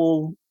of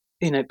all,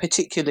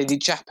 particularly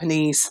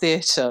Japanese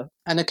theatre.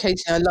 And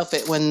occasionally I love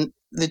it when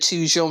the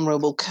two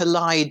genres will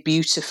collide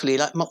beautifully.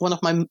 Like one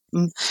of my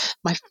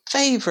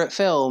favourite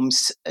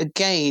films,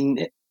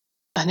 again,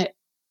 and it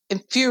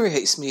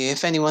infuriates me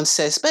if anyone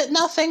says, but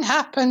nothing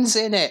happens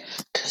in it,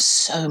 because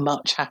so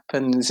much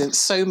happens. It's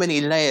so many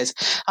layers.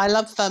 I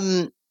love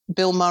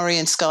Bill Murray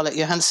and Scarlett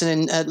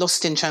Johansson in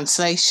Lost in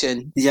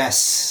Translation.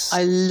 Yes.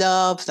 I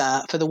love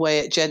that for the way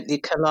it gently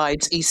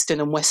collides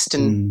Eastern and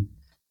Western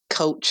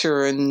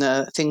culture and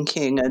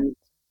thinking. And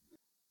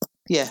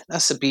yeah,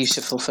 that's a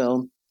beautiful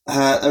film.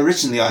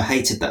 Originally, I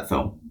hated that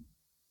film,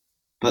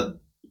 but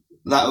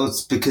that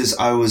was because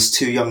I was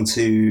too young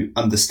to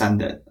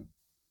understand it.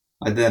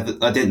 I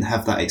didn't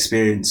have that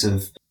experience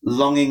of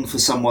longing for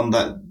someone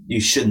that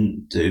you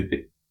shouldn't do,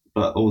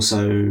 but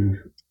also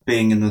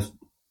being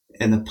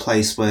in a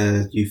place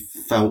where you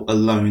felt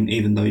alone,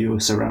 even though you were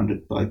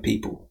surrounded by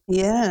people.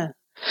 Yeah.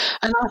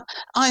 And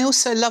I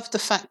also love the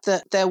fact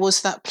that there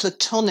was that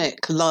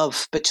platonic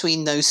love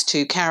between those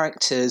two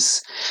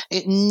characters.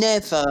 It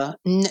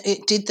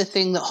did the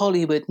thing that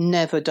Hollywood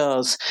never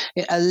does.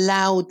 It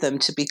allowed them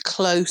to be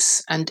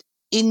close and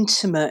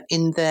intimate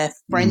in their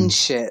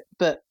friendship,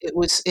 but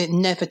it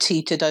never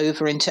teetered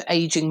over into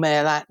aging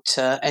male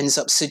actor ends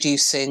up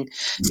seducing,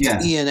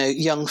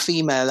 young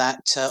female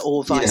actor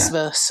or vice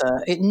versa.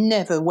 It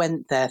never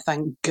went there,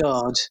 thank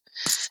God.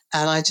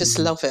 And I just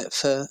love it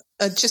for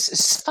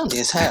it's funny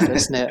as hell,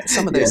 isn't it?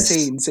 Some of those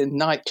scenes in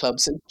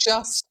nightclubs are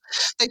just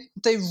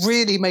they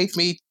really made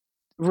me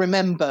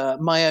remember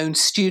my own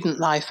student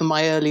life and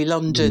my early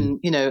London,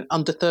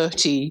 under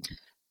 30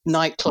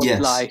 nightclub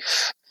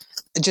life.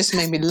 It just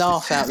made me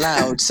laugh out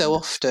loud so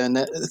often.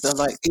 They're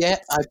like, yeah,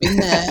 I've been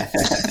there.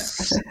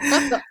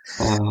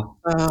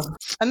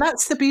 And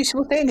that's the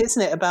beautiful thing,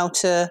 isn't it,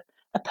 about a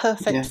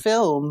perfect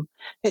film?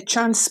 It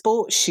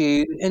transports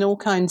you in all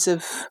kinds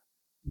of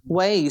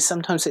ways.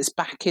 Sometimes it's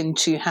back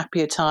into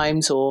happier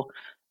times or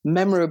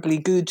memorably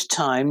good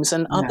times,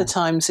 and other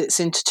times it's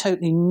into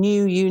totally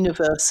new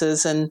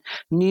universes and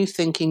new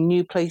thinking,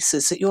 new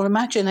places that your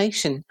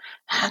imagination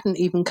hadn't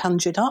even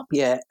conjured up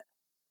yet.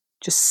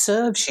 Just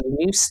serves you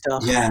new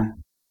stuff. Yeah,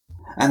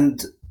 and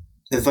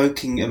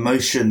evoking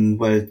emotion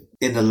where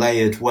in a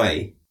layered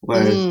way.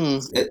 Where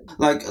there's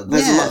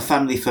a lot of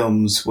family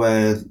films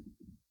where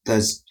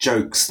there's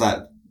jokes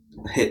that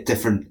hit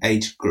different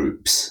age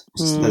groups.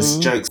 There's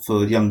jokes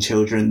for young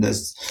children.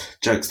 There's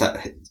jokes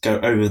that go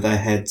over their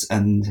heads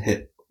and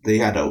hit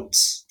the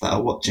adults that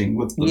are watching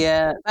with them.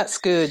 Yeah, that's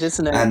good,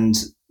 isn't it? And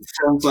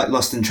films like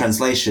Lost in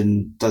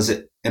Translation does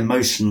it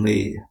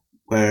emotionally,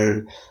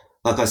 where,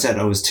 like I said,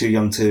 I was too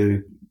young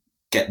to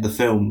get the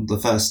film the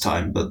first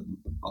time, but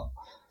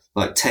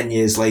like 10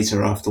 years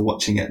later, after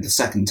watching it the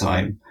second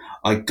time,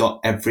 I got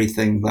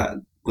everything that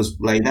was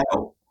laid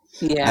out.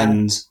 Yeah.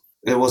 And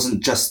it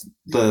wasn't just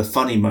the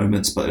funny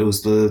moments, but it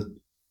was the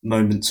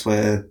moments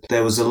where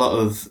there was a lot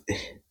of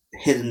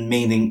hidden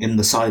meaning in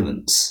the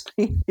silence.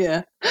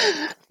 Yeah.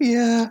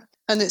 Yeah.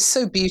 And it's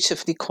so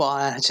beautifully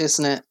quiet,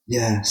 isn't it?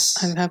 Yes.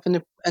 I have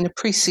an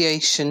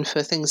appreciation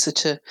for things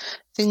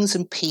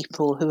and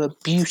people who are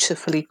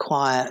beautifully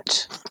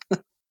quiet.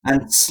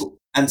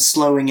 And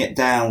slowing it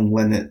down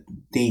when it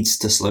needs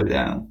to slow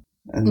down,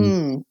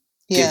 and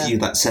give you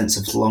that sense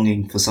of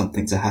longing for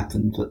something to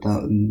happen, but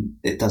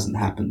it doesn't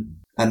happen.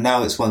 And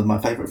now it's one of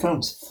my favourite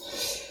films.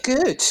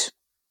 Good.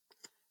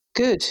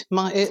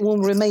 It will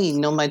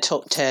remain on my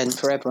top 10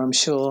 forever, I'm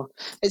sure.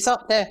 It's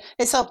up there.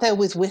 It's up there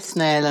with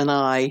Withnail and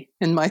I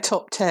in my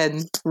top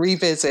 10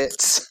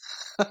 revisits.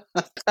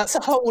 That's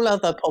a whole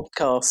other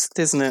podcast,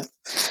 isn't it?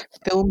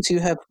 Films you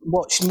have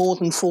watched more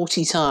than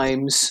 40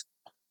 times,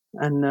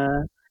 and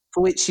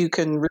for which you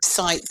can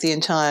recite the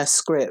entire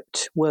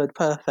script word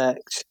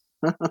perfect.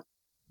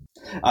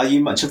 Are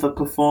you much of a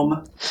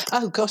performer?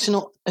 Oh gosh,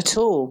 not at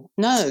all.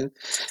 No,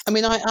 I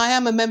mean I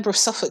am a member of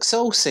Suffolk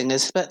Soul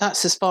Singers, but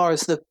that's as far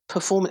as the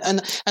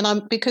performance. And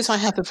I'm, because I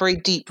have a very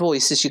deep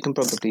voice, as you can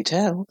probably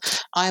tell,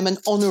 I am an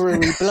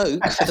honorary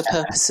bloke for the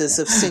purposes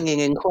of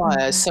singing in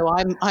choirs. So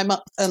I'm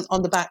up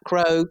on the back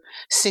row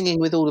singing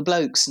with all the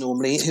blokes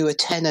normally, who are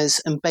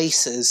tenors and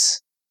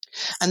basses,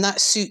 and that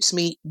suits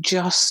me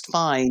just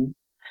fine.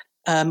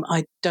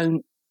 I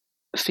don't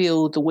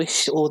feel the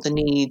wish or the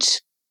need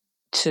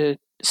to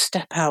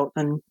step out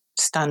and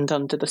stand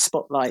under the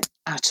spotlight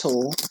at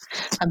all.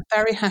 I'm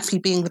very happy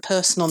being the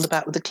person on the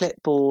back with the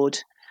clipboard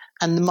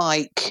and the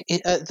mic,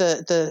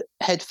 the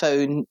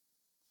headphone,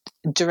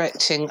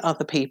 directing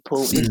other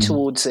people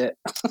towards it.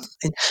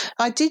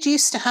 I did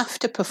used to have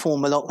to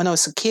perform a lot when I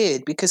was a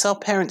kid, because our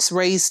parents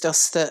raised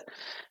us that,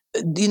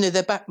 you know,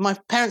 my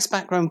parents'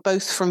 background,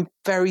 both from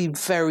very,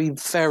 very,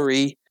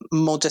 very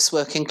modest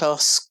working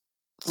class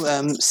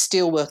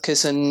steel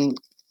workers and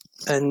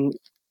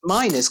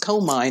miners,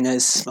 coal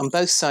miners on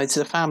both sides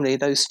of the family,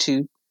 those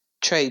two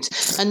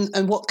trades.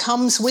 And what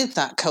comes with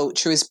that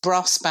culture is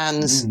brass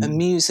bands and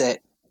music.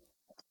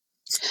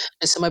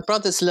 And so my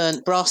brothers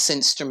learnt brass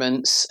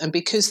instruments, and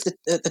because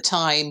at the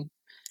time,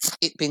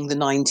 it being the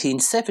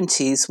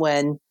 1970s,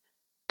 when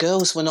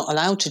girls were not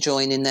allowed to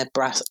join in their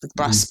brass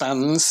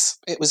bands,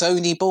 it was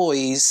only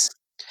boys.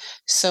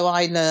 So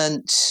I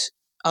learnt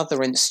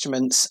other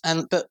instruments,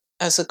 but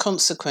as a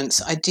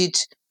consequence,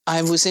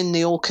 I was in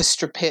the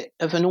orchestra pit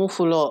of an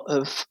awful lot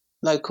of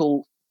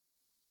local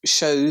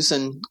shows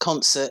and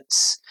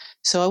concerts.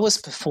 So I was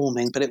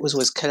performing, but it was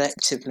always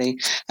collectively.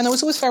 And I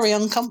was always very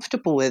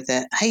uncomfortable with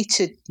it,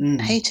 hated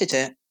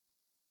it.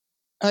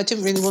 I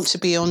didn't really want to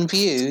be on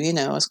view, you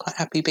know, I was quite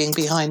happy being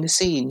behind the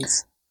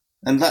scenes.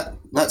 And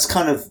that's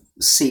kind of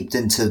seeped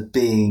into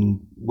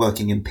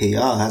working in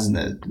PR, hasn't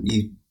it?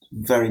 You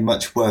very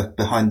much work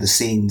behind the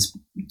scenes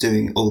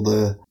doing all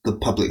the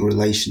public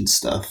relations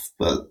stuff,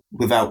 but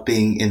without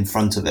being in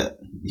front of it.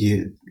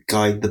 You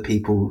guide the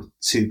people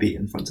to be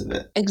in front of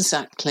it.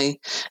 Exactly.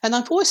 And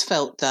I've always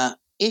felt that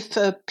if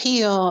a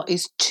PR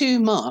is too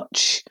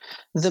much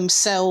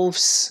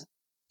themselves,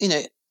 you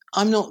know,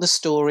 I'm not the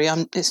story.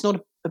 It's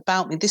not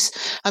about me.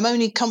 I'm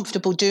only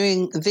comfortable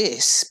doing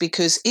this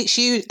because it's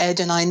you, Ed,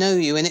 and I know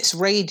you, and it's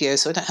radio,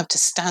 so I don't have to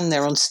stand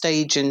there on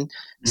stage and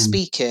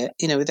speak it,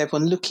 you know, with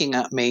everyone looking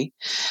at me.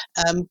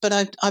 But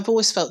I've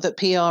always felt that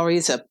PR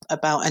is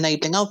about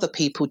enabling other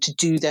people to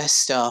do their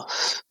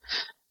stuff,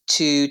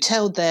 to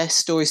tell their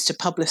stories, to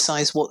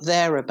publicise what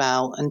they're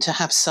about, and to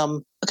have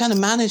some kind of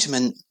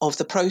management of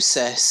the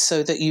process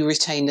so that you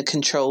retain the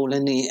control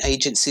and the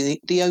agency,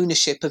 the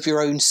ownership of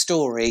your own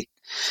story.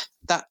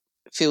 That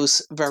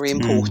feels very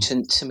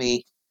important to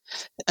me.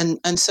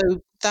 And so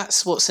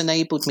that's what's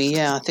enabled me,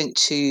 I think,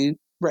 to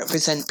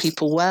represent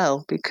people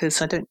well, because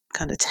I don't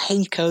kind of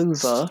take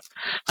over.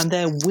 I'm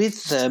there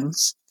with them,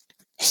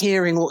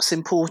 hearing what's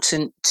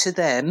important to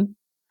them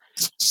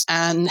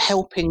and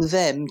helping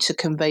them to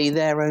convey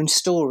their own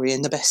story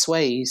in the best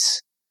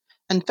ways.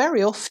 And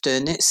very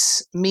often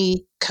it's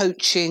me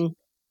coaching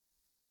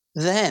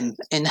them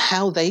in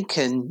how they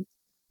can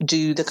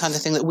do the kind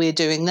of thing that we're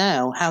doing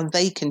now, how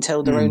they can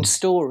tell their own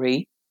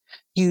story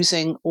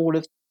using all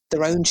of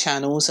their own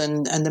channels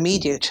and the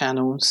media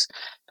channels.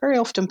 Very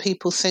often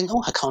people think,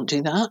 oh, I can't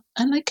do that.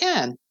 And they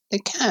can. They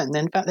can.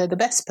 In fact, they're the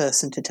best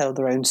person to tell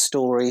their own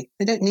story.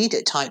 They don't need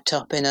it typed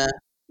up in a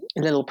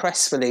little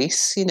press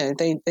release. You know,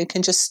 they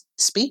can just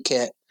speak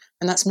it.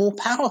 And that's more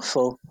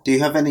powerful. Do you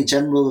have any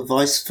general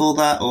advice for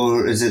that?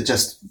 Or is it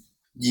just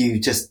you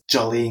just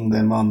jollying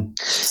them on?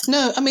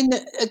 No, I mean,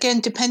 again,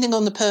 depending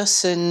on the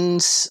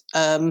person's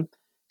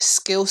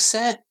skill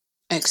set,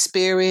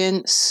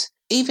 experience,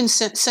 even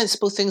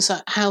sensible things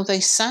like how they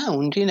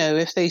sound, you know,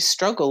 if they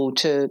struggle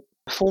to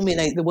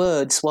formulate the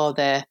words while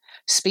they're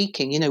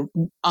speaking,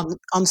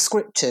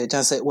 unscripted,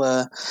 as it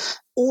were.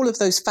 All of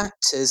those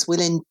factors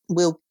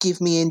will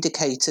give me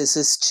indicators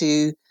as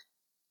to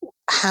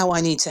how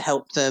I need to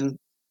help them,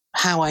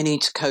 how I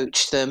need to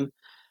coach them,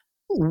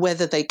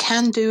 whether they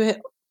can do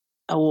it,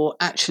 or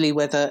actually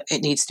whether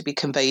it needs to be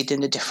conveyed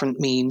in a different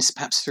means,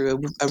 perhaps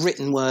through a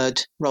written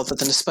word rather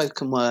than a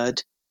spoken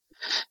word.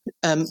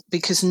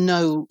 Because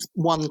no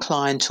one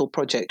client or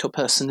project or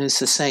person is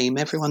the same.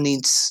 Everyone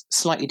needs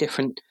slightly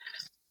different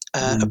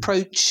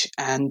approach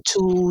and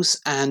tools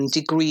and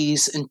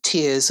degrees and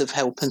tiers of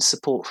help and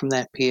support from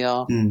their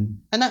PR.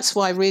 And that's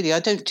why really I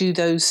don't do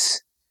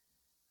those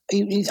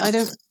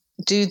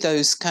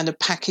kind of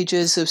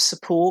packages of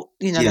support,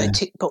 like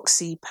tick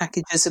boxy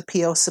packages of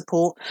PR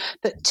support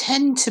that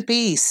tend to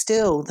be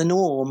still the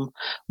norm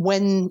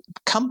when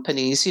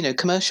companies,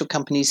 commercial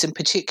companies in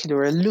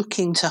particular, are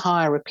looking to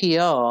hire a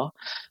PR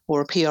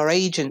or a PR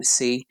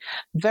agency.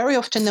 Very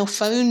often they'll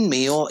phone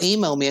me or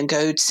email me and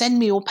go, send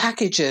me your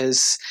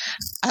packages.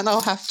 And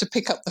I'll have to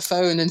pick up the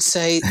phone and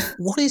say,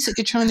 what is it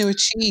you're trying to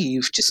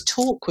achieve? Just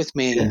talk with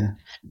me. Yeah.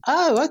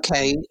 Oh,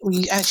 okay. Well,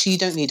 you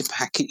don't need a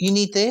packet. You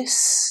need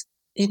this.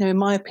 In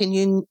my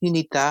opinion, you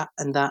need that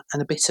and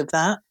a bit of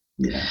that.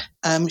 Yeah.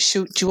 Do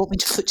you want me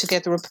to put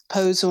together a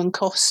proposal and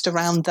cost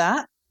around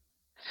that?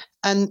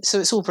 And so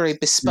it's all very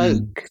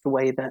bespoke, the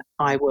way that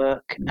I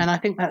work. And I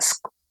think that's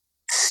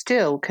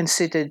still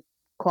considered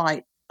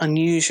quite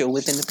unusual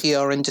within the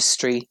PR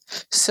industry,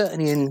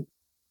 certainly in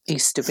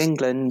east of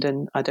England,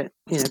 and I don't,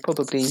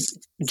 probably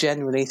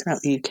generally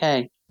throughout the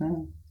UK.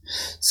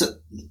 So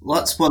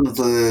that's one of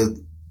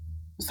the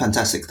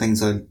fantastic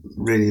things I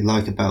really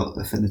like about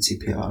Affinity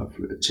PR,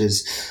 which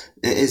is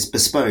it is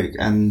bespoke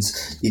and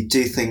you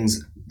do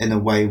things in a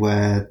way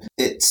where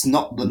it's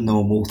not the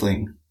normal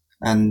thing.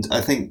 And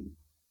I think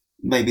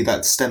maybe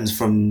that stems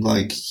from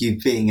like you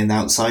being an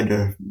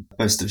outsider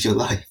most of your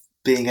life,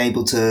 being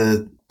able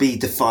to be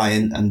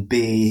defiant and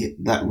be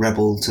that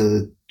rebel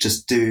to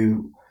just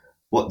do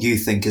what you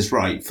think is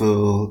right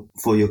for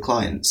your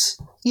clients.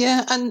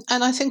 Yeah, and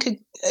I think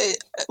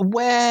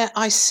where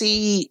I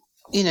see,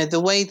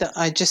 the way that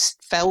I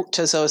just felt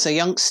as I was a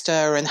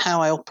youngster and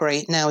how I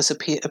operate now as a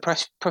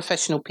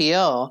professional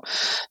PR,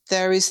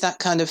 there is that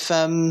kind of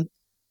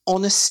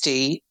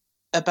honesty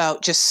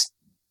about just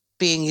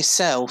being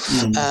yourself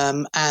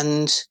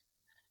and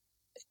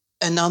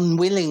an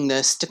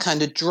unwillingness to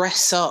kind of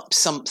dress up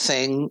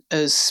something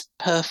as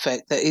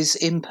perfect that is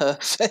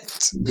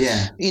imperfect.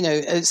 Yeah.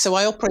 So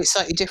I operate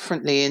slightly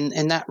differently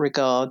in that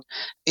regard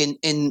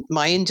in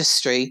my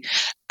industry.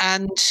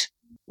 And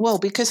well,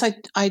 because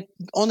I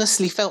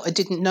honestly felt I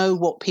didn't know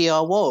what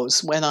PR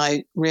was when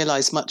I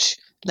realized much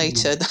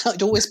later that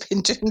I'd always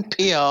been doing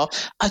PR.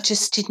 I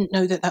just didn't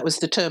know that was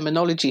the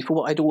terminology for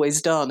what I'd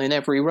always done in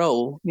every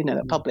role,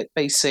 a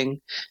public-facing,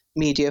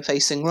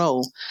 media-facing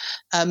role.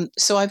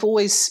 So I've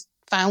always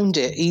found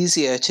it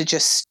easier to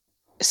just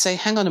say,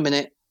 hang on a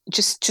minute,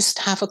 just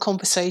have a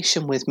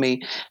conversation with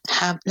me.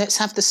 Let's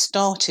have the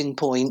starting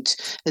point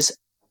as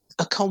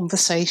a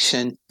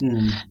conversation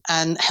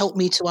and help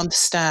me to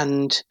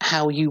understand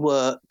how you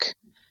work.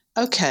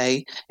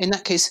 Okay, in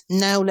that case,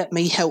 now let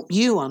me help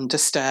you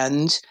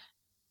understand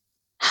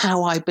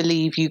how I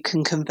believe you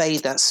can convey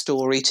that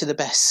story to the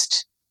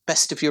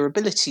best of your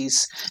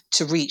abilities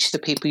to reach the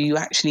people you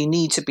actually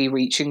need to be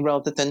reaching,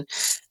 rather than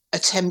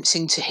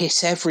attempting to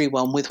hit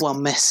everyone with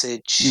one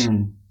message.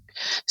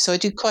 So I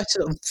do quite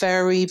a lot of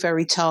very,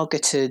 very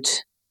targeted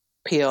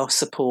PR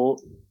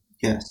support.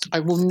 Yes. I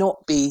will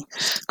not be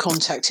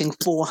contacting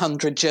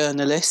 400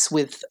 journalists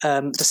with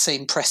the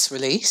same press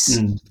release.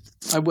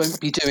 I won't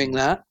be doing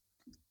that.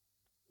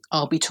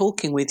 I'll be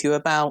talking with you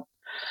about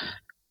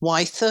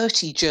why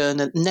 30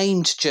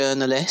 named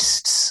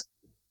journalists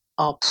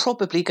are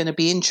probably going to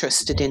be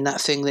interested in that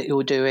thing that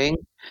you're doing,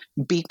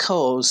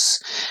 because,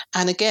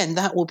 and again,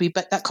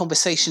 that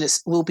conversation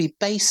will be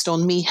based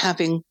on me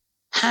having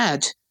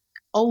had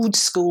old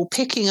school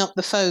picking up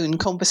the phone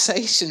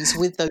conversations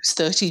with those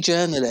 30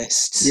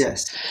 journalists.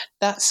 Yes.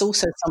 That's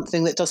also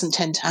something that doesn't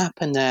tend to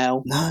happen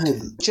now. No.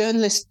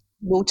 Journalists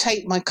will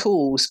take my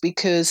calls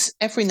because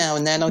every now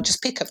and then I'll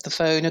just pick up the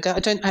phone and go, I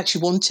don't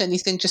actually want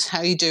anything, just how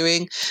are you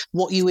doing?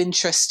 What are you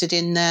interested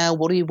in now?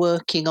 What are you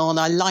working on?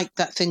 I like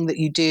that thing that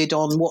you did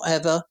on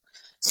whatever.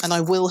 And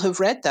I will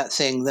have read that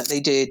thing that they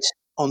did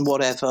on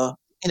whatever,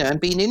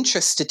 and been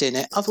interested in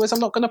it. Otherwise, I'm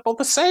not going to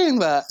bother saying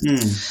that.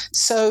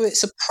 So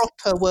it's a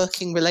proper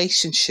working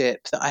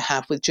relationship that I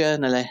have with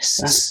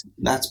journalists.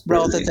 That's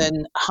rather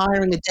than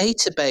hiring a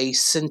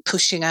database and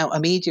pushing out a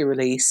media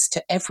release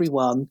to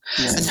everyone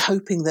and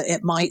hoping that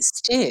it might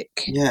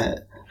stick. Yeah.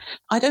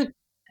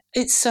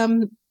 It's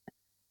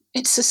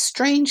a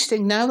strange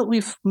thing now that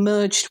we've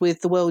merged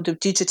with the world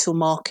of digital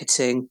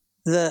marketing,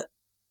 that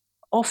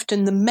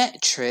often the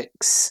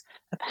metrics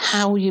of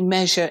how you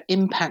measure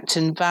impact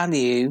and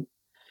value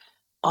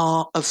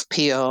of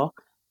PR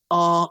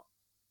are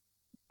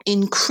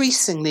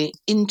increasingly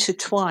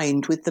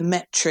intertwined with the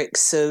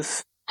metrics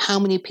of how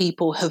many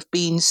people have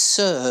been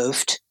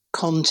served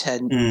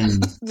content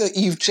that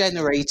you've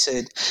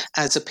generated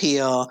as a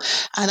PR.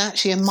 And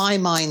actually, in my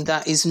mind,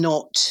 that is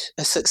not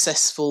a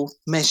successful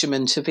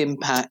measurement of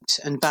impact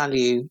and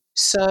value.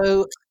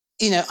 So,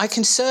 I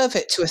can serve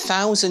it to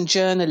 1,000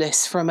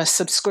 journalists from a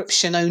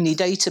subscription-only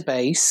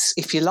database,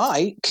 if you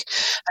like,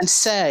 and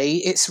say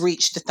it's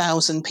reached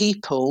 1,000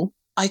 people.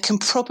 I can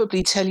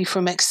probably tell you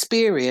from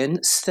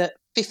experience that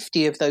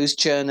 50 of those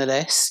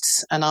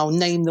journalists, and I'll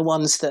name the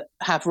ones that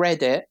have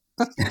read it,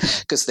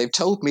 because they've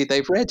told me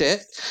they've read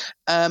it,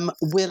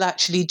 will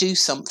actually do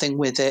something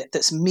with it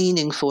that's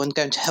meaningful and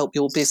going to help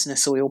your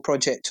business or your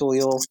project or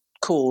your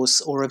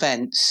cause or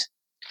event.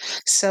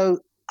 So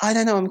I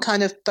don't know, I'm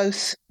kind of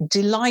both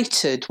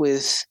delighted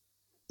with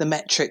the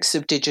metrics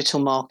of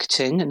digital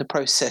marketing and the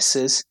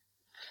processes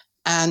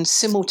and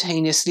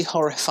simultaneously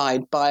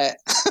horrified by it.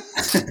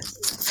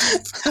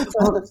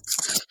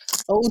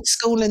 Old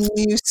school and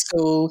new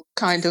school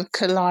kind of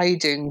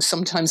colliding,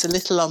 sometimes a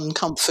little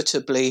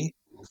uncomfortably,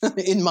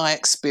 in my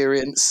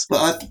experience.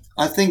 But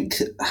I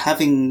think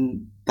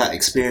having that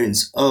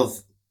experience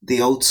of the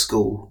old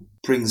school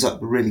brings up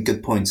really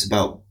good points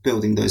about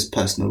building those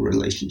personal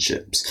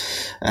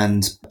relationships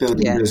and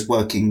building those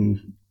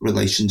working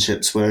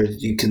relationships where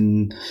you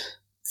can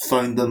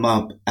phone them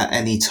up at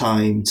any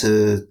time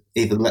to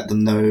either let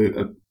them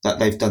know that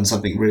they've done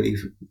something really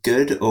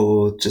good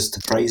or just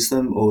to praise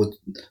them, or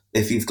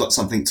if you've got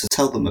something to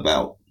tell them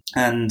about.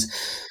 And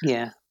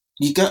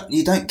you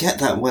don't get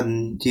that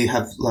when you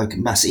have like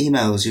mass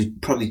emails. You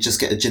probably just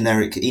get a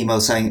generic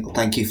email saying,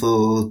 thank you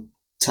for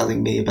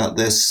telling me about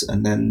this,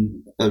 and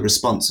then a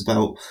response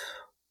about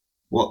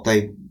what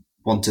they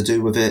want to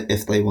do with it,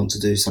 if they want to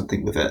do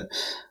something with it.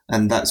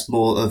 And that's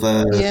more of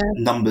a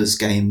numbers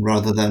game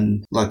rather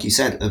than, like you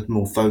said, a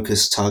more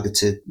focused,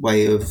 targeted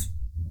way of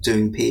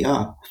doing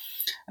PR.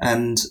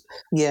 And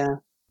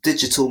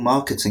digital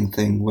marketing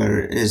thing where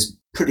it is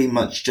pretty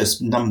much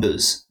just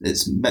numbers.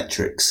 It's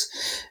metrics.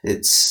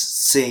 It's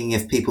seeing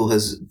if people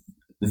has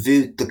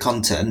viewed the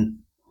content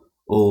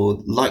or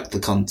liked the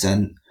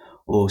content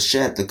or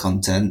shared the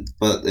content,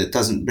 but it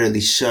doesn't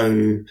really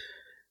show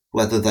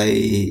whether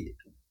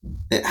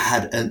it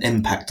had an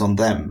impact on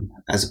them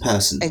as a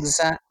person.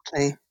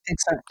 Exactly.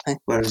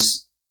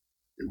 Whereas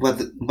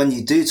when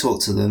you do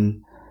talk to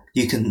them,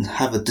 you can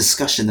have a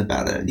discussion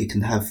about it. You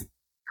can have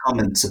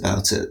comments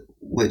about it,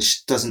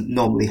 which doesn't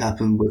normally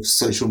happen with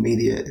social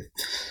media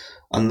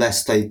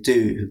unless they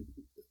do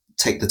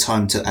take the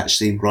time to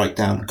actually write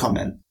down a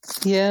comment.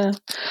 Yeah.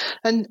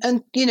 And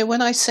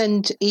when I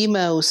send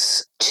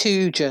emails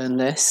to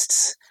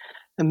journalists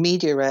and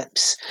media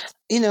reps,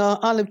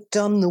 I'll have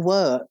done the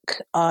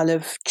work. I'll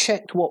have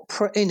checked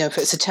if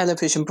it's a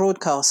television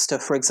broadcaster,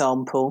 for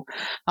example,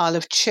 I'll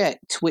have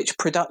checked which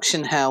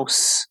production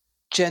house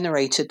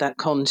generated that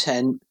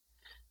content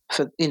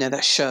for,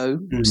 that show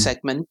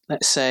segment,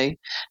 let's say,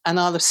 and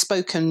I'll have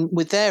spoken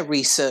with their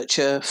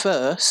researcher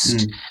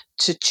first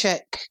to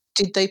check,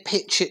 did they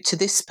pitch it to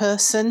this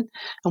person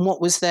and what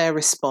was their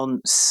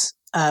response?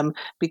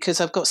 Because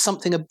I've got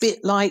something a bit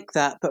like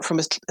that, but from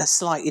a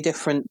slightly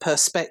different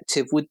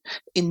perspective.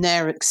 In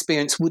their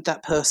experience, would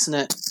that person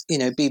at,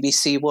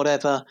 BBC,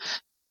 whatever,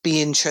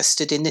 be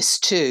interested in this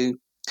too?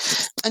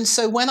 And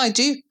so when I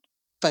do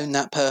phone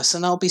that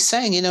person, I'll be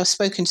saying, I've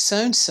spoken to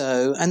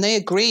so-and-so and they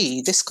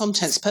agree this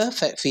content's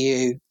perfect for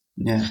you.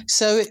 Yeah.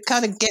 So it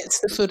kind of gets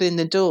the foot in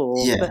the door,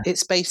 but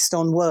it's based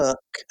on work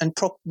and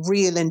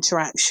real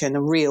interaction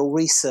and real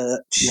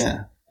research.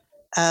 Yeah.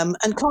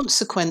 And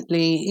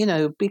consequently,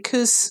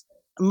 because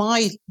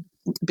my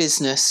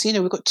business,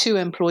 we've got 2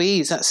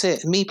 employees, that's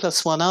it, me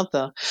plus one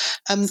other.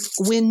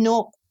 We're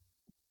not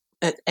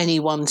at any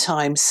one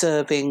time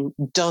serving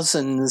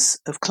dozens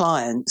of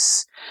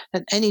clients.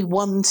 At any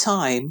one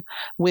time,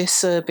 we're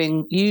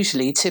serving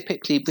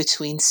typically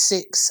between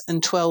 6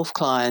 and 12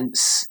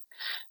 clients.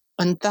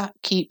 And that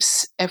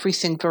keeps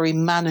everything very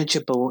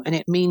manageable. And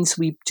it means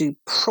we do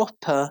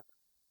proper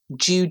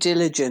due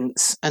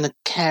diligence and a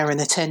care and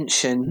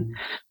attention.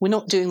 We're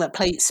not doing that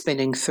plate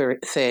spinning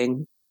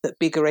thing that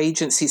bigger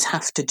agencies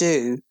have to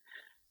do.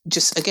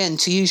 Just, again,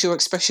 to use your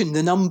expression,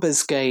 the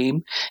numbers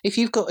game. If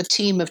you've got a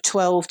team of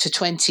 12 to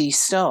 20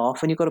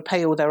 staff and you've got to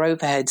pay all their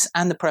overheads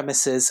and the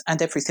premises and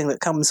everything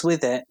that comes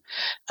with it,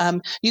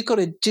 you've got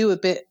to do a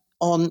bit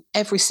on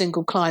every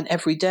single client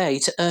every day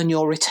to earn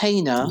your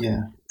retainer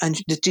and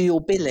to do your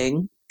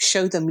billing.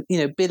 Show them,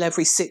 bill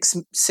every 6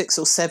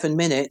 or 7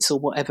 minutes or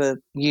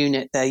whatever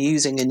unit they're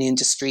using in the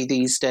industry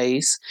these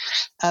days.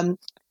 And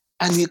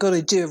you've got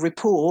to do a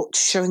report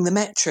showing the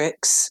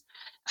metrics.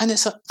 And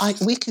it's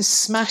we can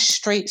smash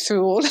straight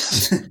through all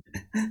of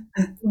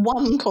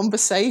one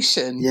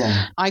conversation.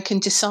 Yeah. I can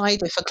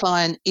decide if a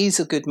client is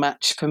a good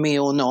match for me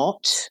or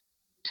not.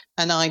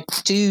 And I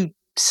do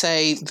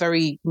say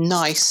very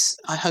nice,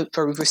 I hope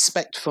very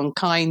respectful and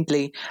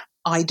kindly,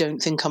 I don't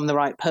think I'm the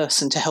right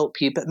person to help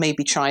you, but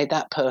maybe try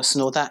that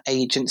person or that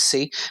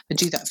agency. I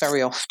do that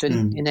very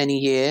often in any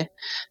year.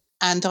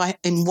 And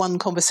in one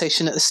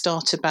conversation at the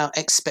start about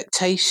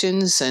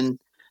expectations and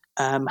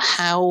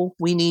how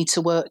we need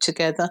to work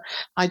together.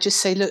 I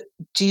just say, look,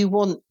 do you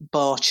want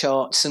bar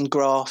charts and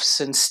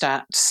graphs and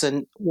stats,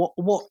 and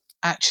what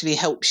actually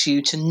helps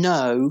you to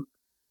know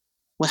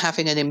we're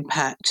having an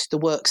impact, the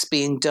work's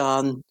being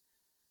done,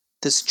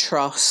 there's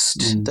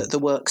trust that the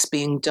work's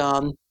being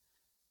done,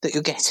 that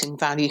you're getting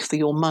value for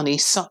your money,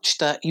 such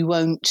that you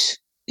won't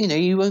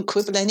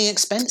quibble any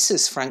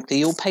expenses, frankly.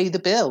 You'll pay the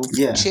bill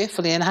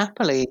cheerfully and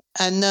happily.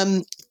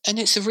 And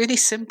it's a really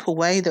simple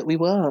way that we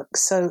work.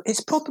 So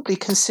it's probably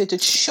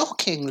considered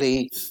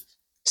shockingly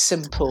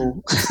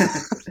simple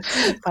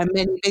by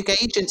many big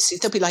agencies.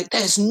 They'll be like,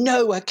 there's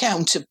no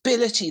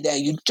accountability there.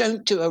 You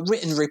don't do a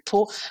written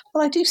report.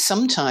 Well, I do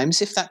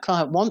sometimes if that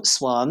client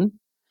wants one.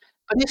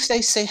 But if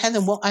they say,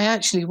 Helen, what I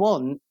actually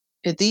want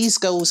are these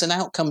goals and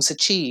outcomes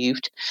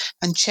achieved,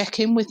 and check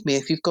in with me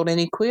if you've got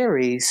any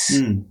queries,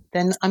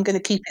 then I'm going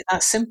to keep it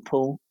that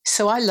simple.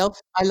 So I love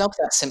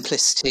that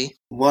simplicity.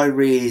 Why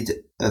read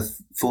a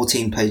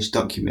 14-page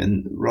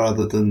document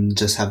rather than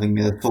just having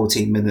a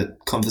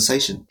 14-minute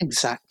conversation?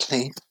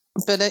 Exactly.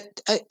 But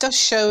it does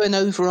show an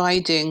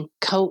overriding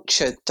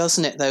culture,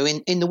 doesn't it, though,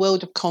 in the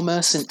world of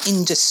commerce and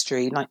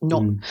industry, like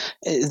not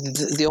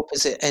the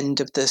opposite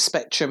end of the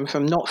spectrum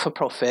from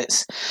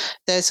not-for-profits.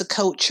 There's a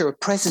culture of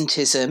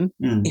presentism.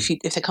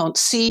 If they can't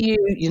see you,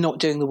 you're not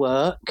doing the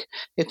work.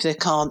 If they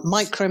can't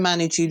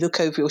micromanage you, look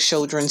over your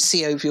shoulder and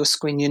see over your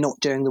screen, you're not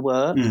doing the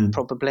work,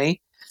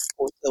 probably.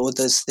 Or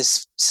there's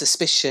this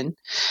suspicion.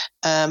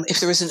 If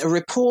there isn't a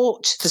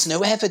report, there's no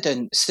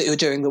evidence that you're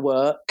doing the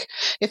work.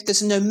 If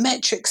there's no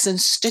metrics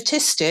and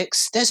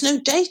statistics, there's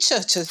no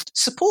data to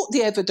support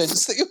the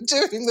evidence that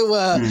you're doing the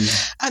work.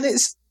 And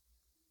it's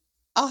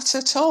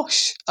utter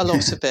tosh, a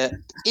lot of it,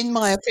 in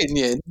my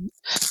opinion.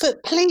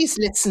 But please,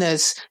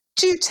 listeners,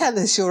 do tell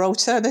us your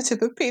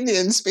alternative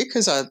opinions,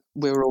 because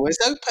we're always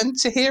open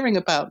to hearing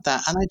about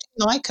that. And I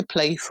do like a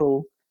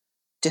playful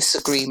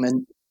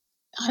disagreement.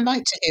 I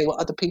like to hear what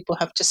other people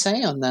have to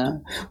say on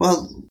that.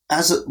 Well,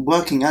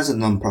 working as a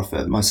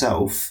non-profit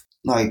myself,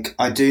 like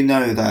I do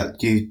know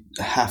that you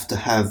have to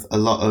have a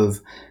lot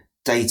of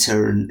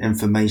data and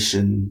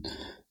information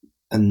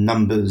and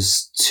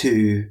numbers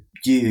to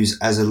use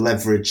as a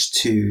leverage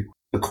to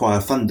acquire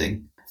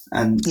funding.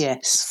 And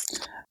yes,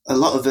 a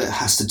lot of it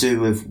has to do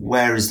with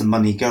where is the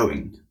money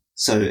going.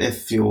 So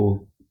if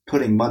you're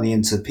putting money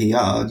into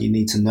PR, you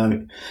need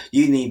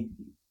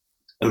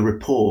a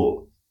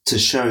report to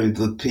show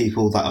the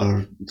people that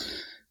are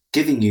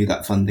giving you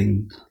that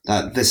funding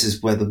that this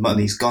is where the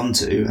money's gone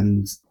to.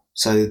 And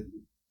so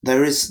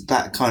there is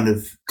that kind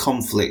of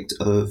conflict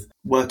of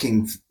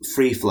working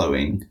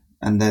free-flowing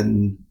and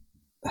then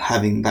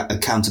having that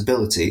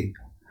accountability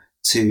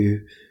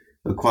to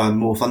acquire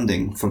more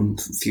funding from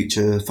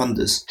future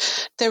funders.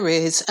 There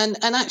is. And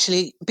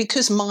actually,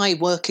 because my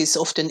work is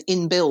often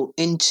inbuilt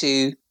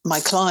into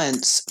my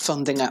clients'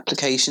 funding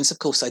applications, of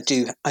course, I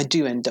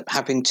do end up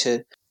having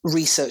to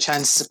research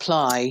and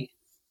supply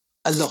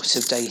a lot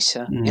of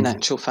data, in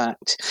actual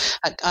fact.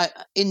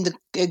 In the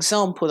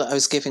example that I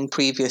was giving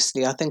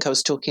previously, I think I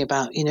was talking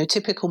about,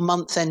 typical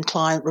month-end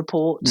client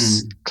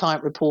reports,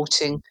 client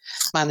reporting,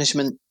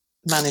 management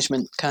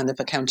kind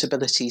of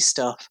accountability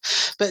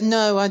stuff. But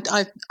no,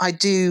 I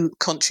do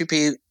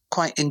contribute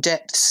quite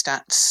in-depth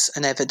stats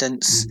and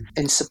evidence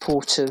in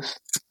support of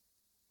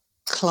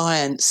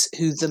clients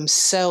who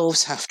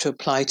themselves have to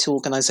apply to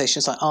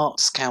organisations like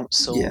Arts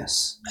Council.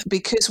 Yes.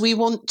 Because we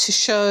want to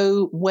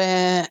show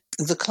where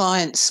the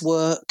client's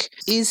work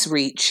is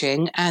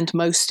reaching, and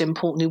most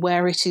importantly,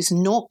 where it is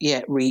not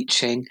yet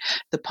reaching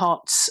the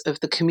parts of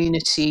the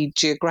community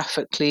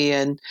geographically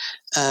and,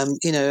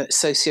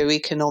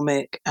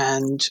 socioeconomic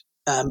and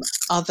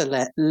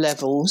other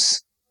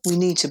levels. We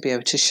need to be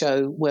able to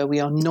show where we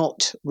are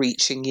not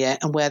reaching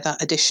yet and where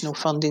that additional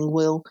funding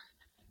will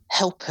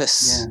help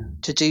us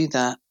to do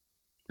that.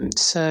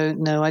 So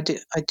no, I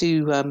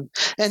do. And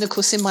of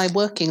course, in my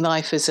working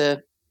life as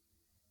a,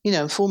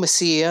 former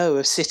CEO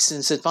of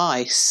Citizens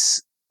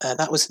Advice,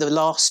 that was the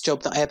last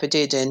job that I ever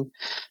did in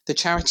the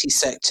charity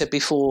sector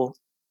before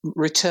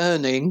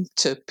returning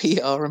to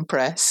PR and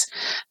press.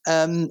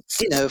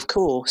 Of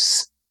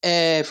course,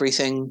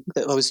 everything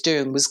that I was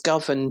doing was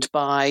governed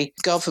by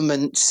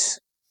government.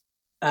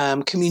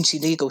 Community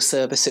Legal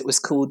Service, it was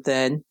called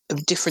then,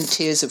 of different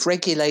tiers of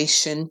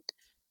regulation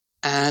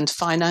and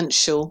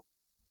financial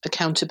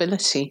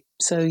accountability.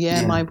 So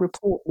my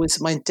report was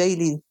my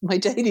daily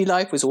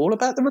life was all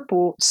about the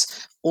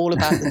reports, all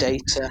about the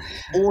data,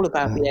 all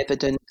about the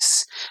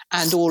evidence,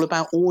 and all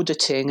about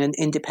auditing and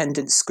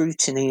independent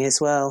scrutiny as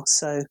well.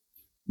 So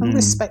I'm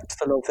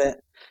respectful of it.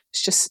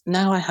 It's just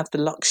now I have the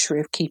luxury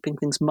of keeping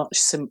things much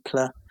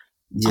simpler.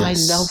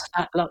 Yes. I love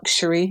that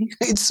luxury.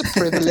 It's a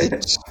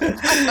privilege.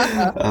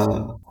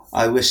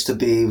 I wish to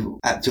be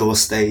at your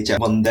stage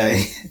one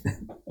day,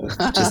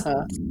 just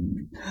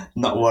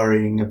not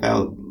worrying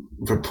about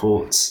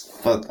reports.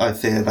 But I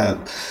fear that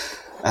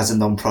as a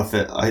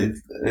non-profit,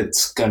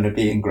 it's going to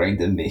be ingrained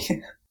in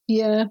me.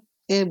 Yeah,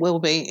 it will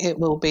be. It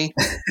will be.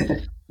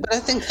 But I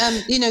think,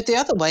 the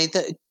other way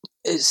that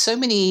so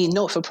many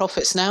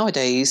not-for-profits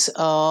nowadays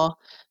are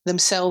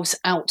themselves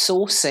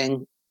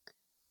outsourcing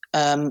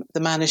the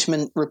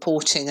management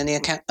reporting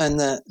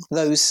and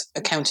those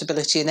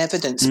accountability and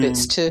evidence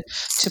bits to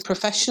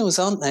professionals,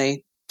 aren't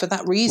they? For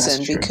that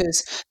reason,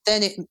 because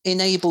then it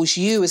enables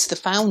you as the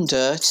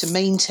founder to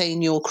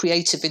maintain your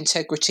creative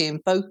integrity and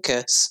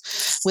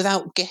focus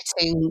without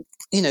getting,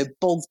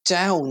 bogged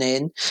down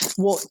in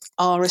what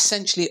are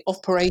essentially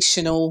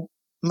operational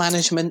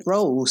management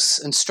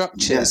roles and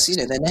structures. Yes.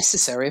 They're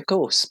necessary, of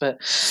course, but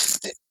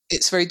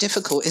it's very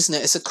difficult, isn't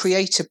it? As a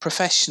creative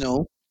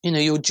professional,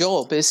 your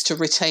job is to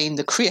retain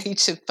the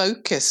creative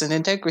focus and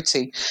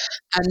integrity.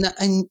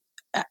 And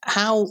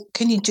how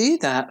can you do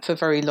that for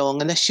very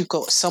long unless you've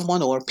got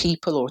someone or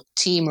people or a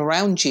team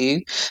around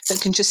you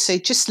that can just say,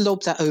 just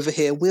lob that over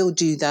here, we'll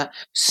do that,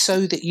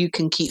 so that you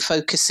can keep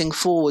focusing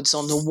forwards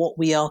on the what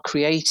we are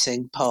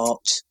creating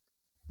part.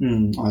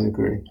 I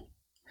agree.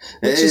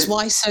 Which is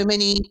why so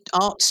many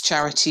arts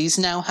charities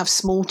now have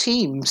small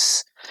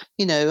teams.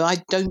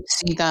 I don't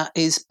see that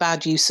as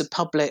bad use of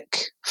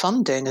public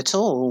funding at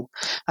all.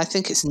 I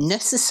think it's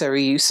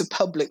necessary use of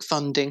public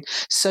funding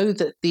so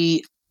that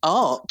the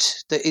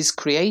art that is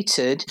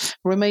created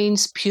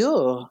remains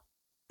pure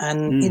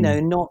and,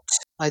 not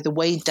either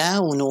weighed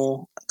down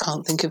or I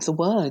can't think of the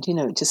word,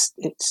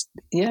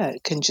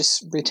 it can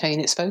just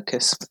retain its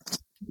focus.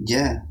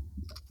 Yeah.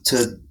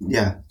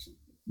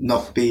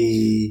 Not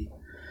be...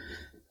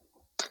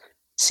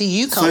 See,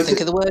 you can't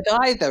think of the word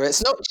either.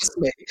 It's not just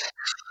me.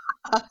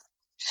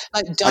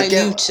 Like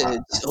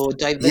diluted or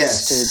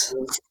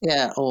divested.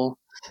 Yes. Or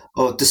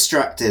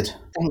distracted.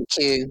 Thank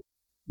you.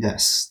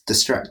 Yes,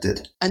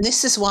 distracted. And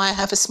this is why I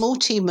have a small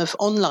team of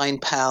online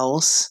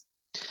pals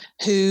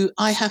who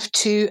I have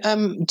to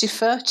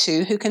defer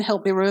to, who can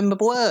help me remember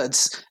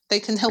words. They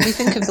can help me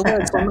think of the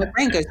words when my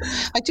brain goes.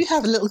 I do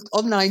have a little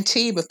online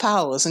team of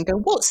pals and go,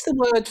 what's the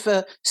word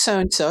for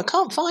so-and-so? I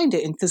can't find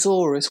it in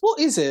thesaurus. What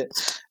is it?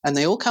 And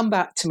they all come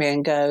back to me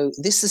and go,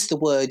 this is the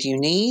word you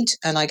need.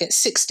 And I get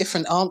 6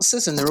 different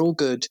answers and they're all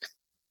good.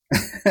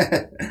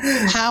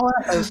 Power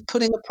of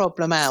putting a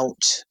problem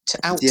out to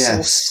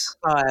outsource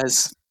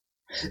suppliers.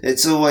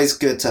 It's always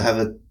good to have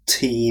a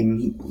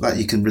team that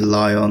you can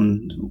rely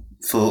on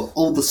for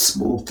all the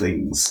small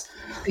things.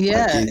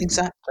 Yeah,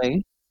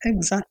 exactly.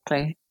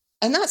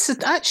 And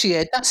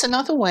that's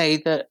another way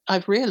that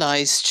I've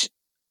realised.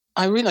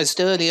 I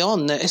realised early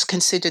on that it's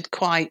considered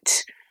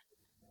quite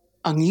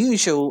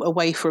unusual a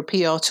way for a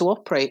PR to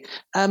operate.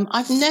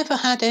 I've never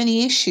had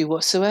any issue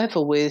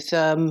whatsoever with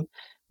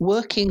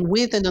working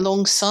with and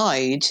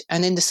alongside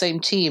and in the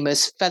same team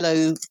as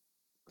fellow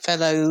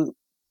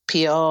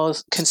PR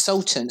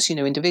consultants,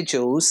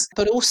 individuals,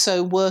 but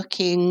also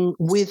working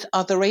with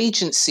other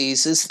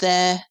agencies as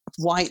their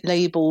white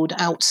labeled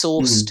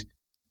outsourced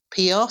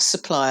PR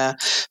supplier.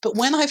 But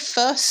when I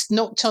first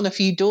knocked on a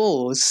few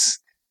doors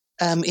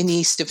in the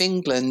east of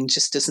England,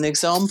 just as an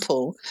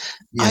example,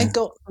 I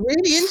got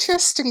really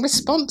interesting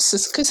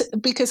responses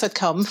because I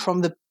come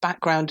from the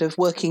background of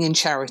working in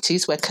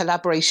charities where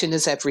collaboration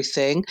is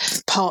everything,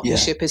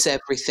 partnership is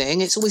everything.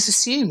 It's always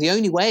assumed the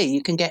only way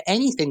you can get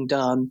anything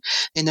done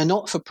in a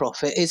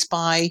not-for-profit is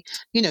by,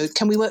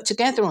 can we work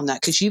together on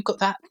that? Because you've got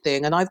that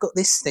thing and I've got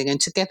this thing and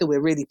together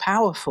we're really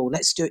powerful.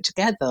 Let's do it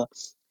together.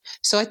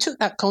 So I took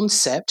that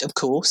concept, of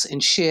course, in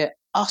sheer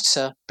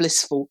utter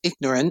blissful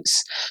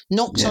ignorance,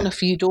 knocked on a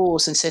few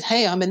doors and said,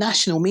 hey, I'm a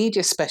national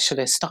media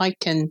specialist. I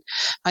can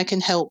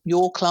help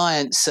your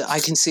clients that I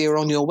can see are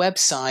on your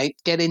website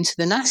get into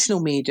the national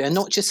media,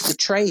 not just the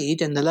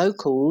trade and the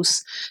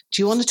locals.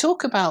 Do you want to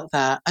talk about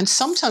that? And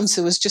sometimes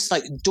there was just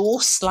like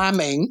door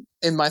slamming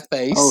in my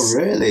face. Oh,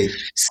 really?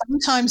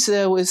 Sometimes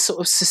there was sort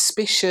of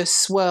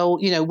suspicious, well,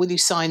 will you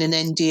sign an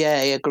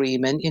NDA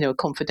agreement, a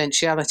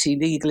confidentiality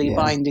legally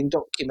binding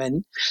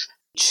document,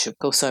 which of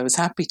course I was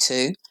happy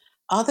to.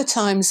 Other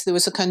times there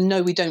was a kind of,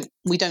 no, we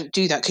don't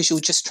do that because you'll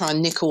just try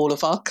and nick all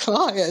of our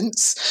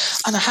clients.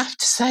 And I have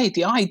to say,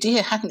 the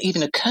idea hadn't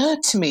even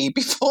occurred to me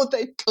before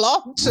they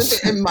planted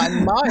it in my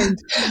mind.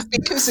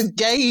 Because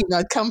again,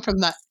 I'd come from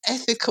that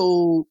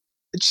ethical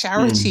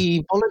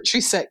charity,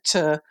 voluntary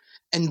sector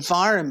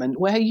environment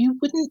where you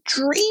wouldn't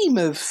dream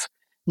of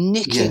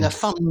nicking a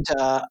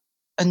funder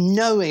and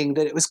knowing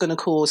that it was going to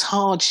cause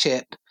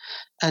hardship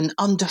and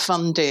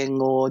underfunding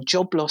or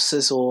job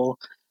losses or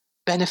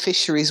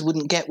beneficiaries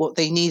wouldn't get what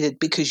they needed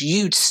because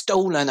you'd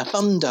stolen a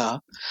funder.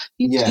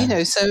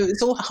 So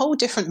it's a whole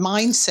different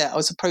mindset. I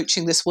was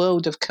approaching this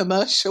world of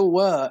commercial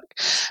work.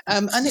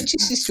 And it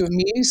just used to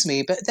amuse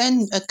me. But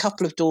then a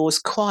couple of doors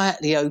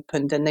quietly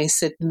opened and they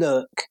said,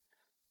 look,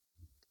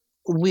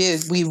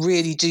 we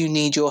really do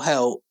need your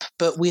help,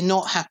 but we're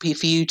not happy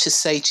for you to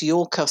say to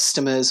your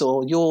customers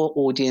or your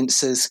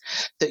audiences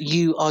that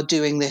you are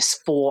doing this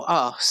for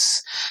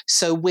us.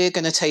 So we're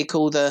going to take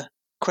all the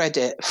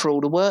credit for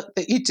all the work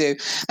that you do.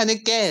 And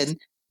again,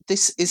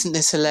 isn't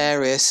this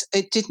hilarious?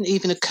 It didn't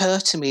even occur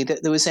to me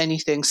that there was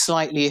anything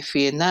slightly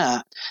iffy in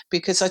that,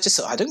 because I just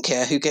thought, I don't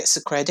care who gets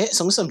the credit. As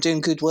long as I'm doing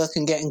good work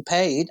and getting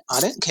paid, I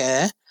don't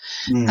care.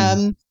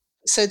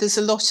 So there's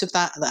a lot of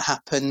that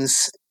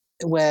happens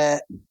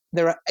where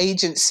there are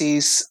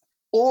agencies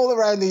all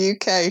around the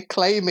UK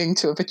claiming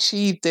to have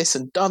achieved this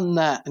and done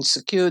that and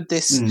secured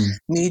this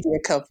media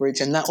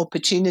coverage and that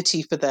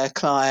opportunity for their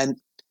client.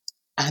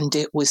 And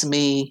it was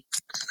me.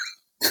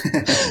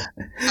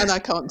 And I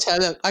can't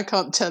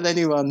tell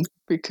anyone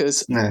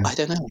because I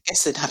don't know, I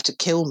guess they'd have to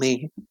kill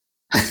me.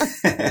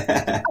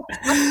 But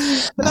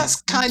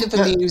that's kind of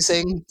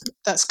amusing.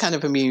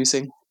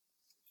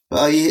 But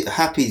are you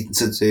happy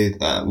to do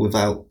that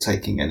without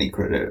taking any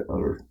credit?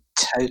 Or?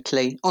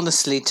 Totally.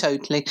 Honestly,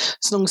 totally.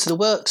 As long as the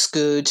work's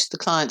good, the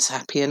client's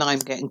happy, and I'm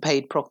getting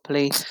paid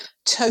properly.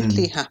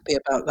 Totally happy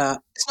about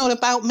that. It's not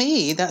about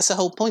me. That's the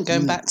whole point.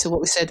 Going back to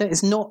what we said,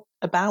 it's not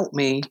about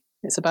me.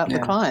 It's about the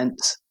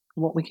clients,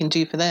 what we can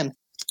do for them.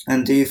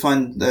 And do you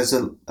find there's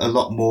a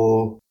lot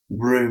more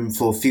room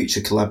for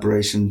future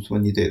collaborations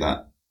when you do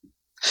that?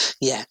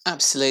 Yeah,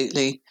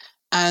 absolutely.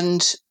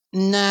 And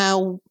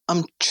now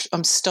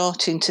I'm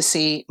starting to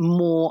see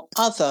more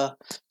other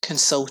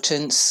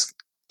consultants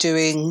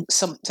doing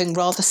something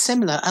rather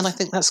similar, and I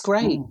think that's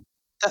great.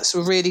 That's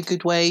a really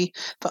good way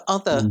for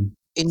other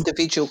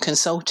individual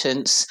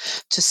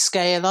consultants to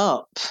scale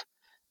up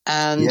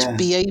and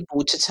be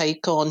able to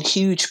take on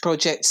huge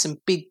projects and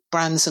big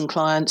brands and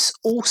clients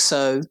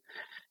also,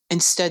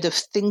 instead of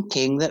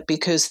thinking that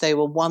because they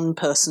were one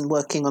person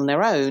working on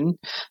their own,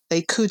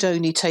 they could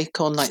only take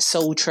on like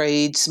sole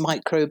trades,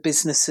 micro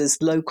businesses,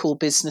 local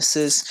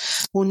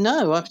businesses. Well,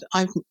 no,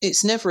 it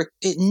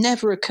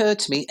never occurred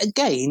to me.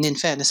 Again, in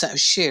fairness, out of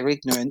sheer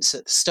ignorance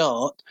at the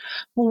start.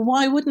 Well,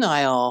 why wouldn't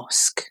I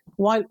ask?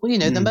 Why,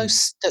 the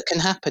most that can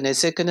happen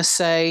is they're going to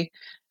say,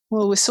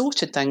 well, we're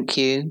sorted, thank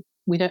you.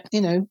 We don't,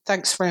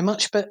 thanks very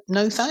much, but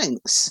no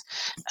thanks.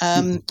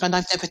 And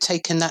I've never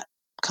taken that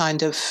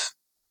kind of,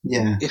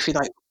 if you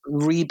like,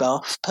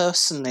 rebuff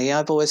personally.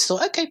 I've always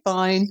thought, okay,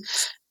 fine.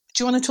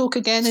 Do you want to talk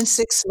again in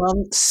 6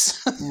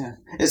 months? Yeah.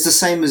 It's the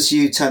same as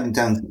you turning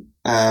down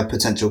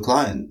potential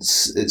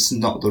clients. It's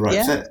not the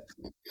right fit.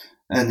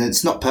 And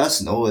it's not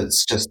personal,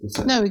 it's just...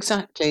 No,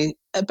 exactly.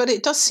 But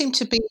it does seem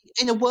to be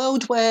in a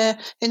world where,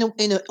 in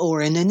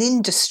an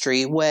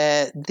industry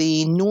where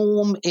the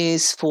norm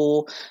is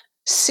for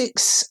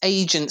 6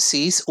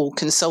 agencies or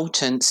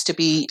consultants to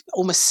be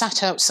almost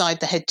sat outside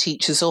the head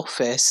teacher's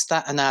office,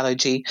 that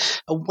analogy,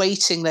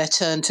 awaiting their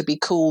turn to be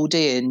called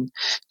in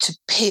to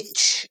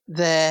pitch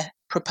their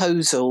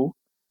proposal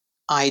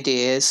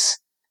ideas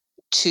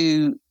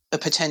to a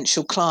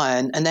potential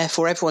client, and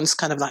therefore everyone's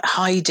kind of like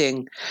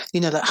hiding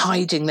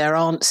their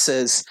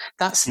answers.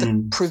 That's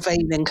the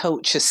prevailing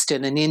culture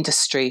still in the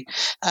industry.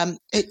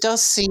 It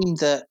does seem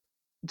that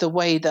the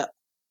way that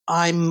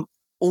have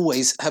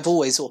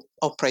always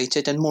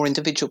operated, and more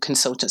individual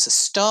consultants are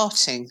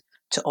starting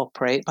to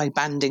operate by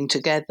banding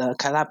together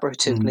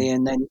collaboratively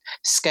and then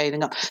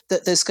scaling up,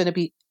 that there's going to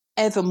be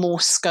ever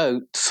more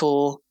scope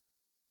for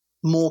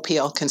more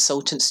PR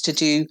consultants to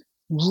do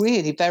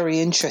really very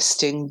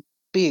interesting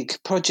big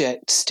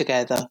projects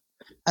together.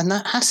 And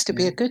that has to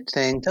be a good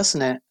thing,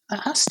 doesn't it? That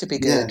has to be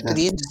good for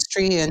the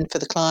industry and for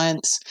the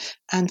clients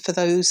and for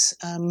those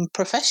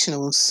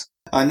professionals.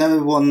 I know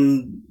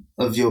one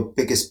of your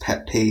biggest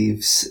pet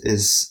peeves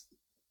is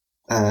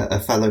a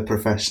fellow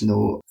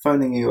professional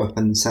phoning you up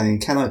and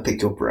saying, "Can I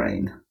pick your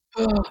brain?"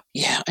 Oh,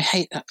 yeah, I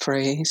hate that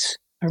phrase.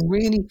 I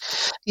really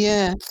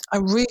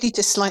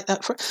dislike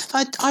that phrase.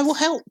 I will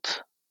help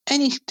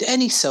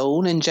any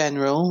soul in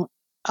general.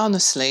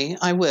 Honestly,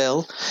 I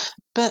will.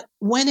 But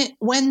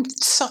when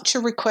such a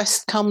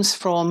request comes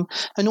from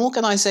an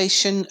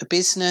organisation, a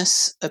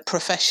business, a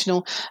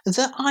professional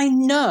that I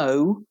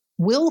know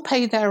will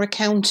pay their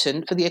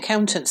accountant for the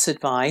accountant's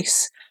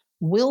advice,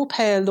 will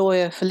pay a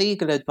lawyer for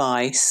legal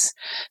advice,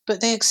 but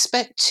they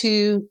expect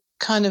to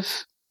kind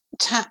of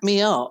tap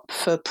me up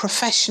for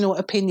professional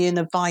opinion,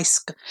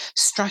 advice,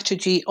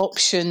 strategy,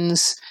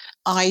 options,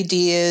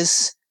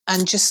 ideas,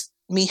 and just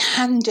me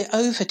hand it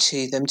over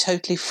to them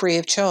totally free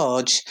of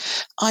charge.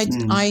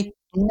 I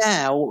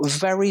now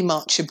very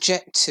much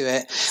object to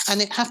it.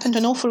 And it happened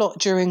an awful lot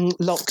during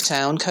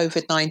lockdown,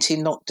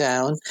 COVID-19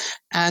 lockdown,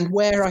 and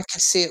where I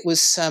could see it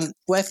was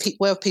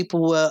where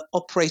people were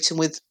operating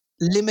with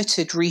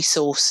limited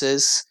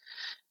resources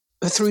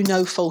through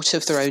no fault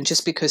of their own,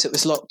 just because it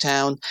was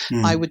lockdown.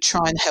 I would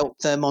try and help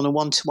them on a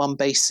one-to-one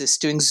basis,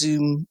 doing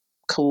Zoom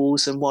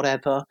calls and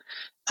whatever.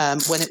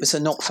 When it was a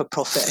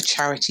not-for-profit, a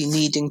charity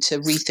needing to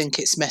rethink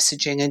its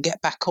messaging and get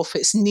back off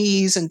its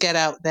knees and get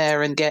out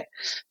there and get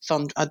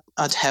fund,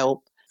 I'd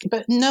help.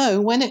 But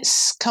no, when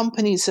it's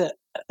companies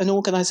and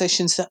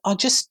organisations that are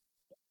just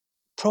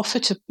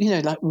profitable,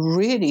 like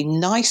really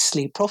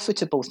nicely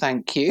profitable,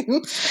 thank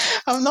you,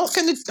 I'm not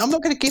going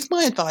to give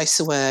my advice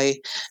away,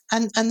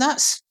 and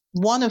that's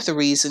one of the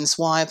reasons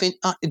why I've been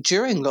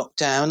during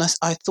lockdown.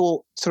 I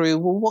thought through,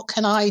 well, what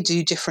can I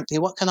do differently?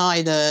 What can I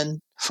learn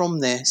from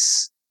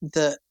this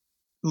that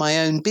my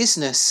own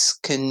business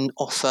can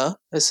offer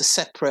as a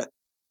separate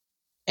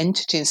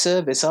entity and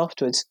service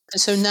afterwards?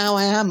 And so now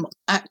I am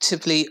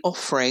actively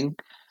offering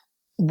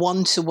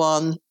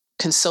one-to-one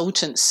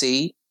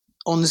consultancy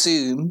on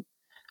Zoom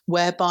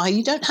whereby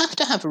you don't have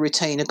to have a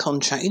retainer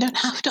contract. You don't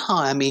have to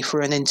hire me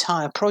for an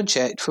entire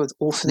project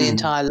or for the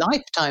entire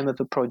lifetime of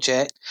a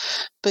project,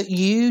 but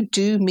you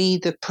do me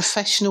the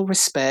professional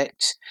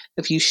respect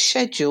of you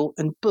schedule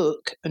and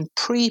book and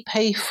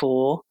prepay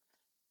for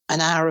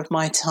an hour of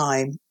my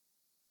time,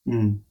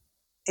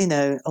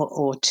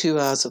 or 2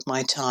 hours of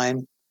my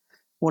time,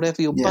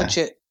 whatever your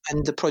budget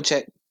and the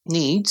project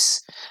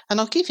needs. And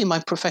I'll give you my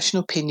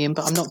professional opinion,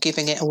 but I'm not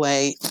giving it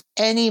away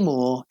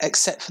anymore,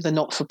 except for the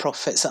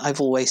not-for-profits that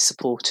I've always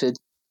supported.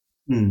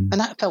 And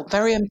that felt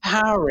very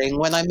empowering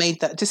when I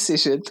made that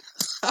decision.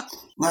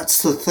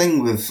 That's the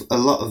thing with a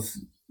lot of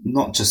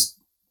not just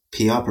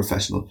PR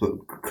professionals,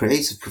 but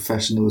creative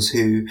professionals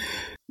who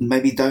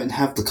maybe don't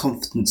have the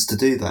confidence to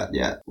do that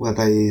yet, where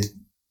they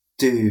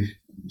do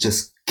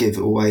just give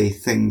away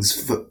things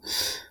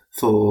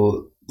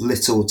for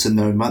little to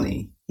no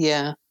money.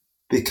 Yeah.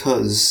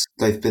 Because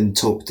they've been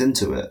talked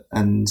into it.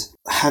 And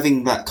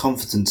having that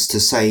confidence to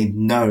say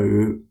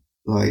no,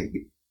 like,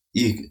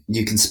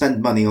 you can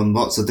spend money on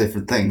lots of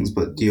different things,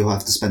 but you'll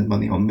have to spend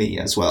money on me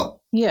as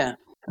well. Yeah.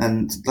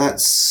 And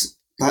that's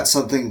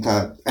something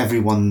that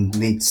everyone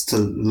needs to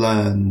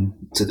learn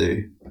to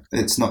do.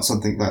 It's not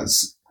something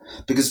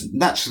because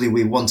naturally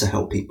we want to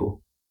help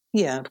people.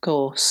 Yeah, of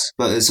course.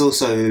 But it's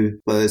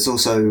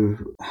also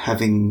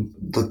having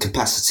the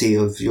capacity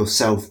of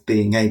yourself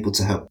being able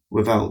to help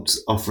without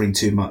offering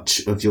too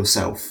much of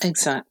yourself.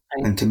 Exactly.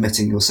 And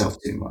committing yourself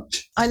too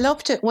much. I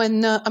loved it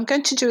when I'm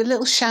going to do a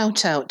little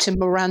shout out to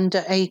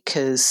Miranda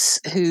Akers,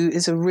 who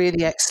is a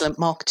really excellent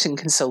marketing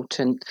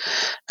consultant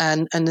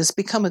and has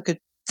become a good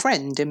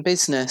friend in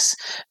business.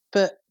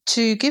 But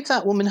to give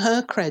that woman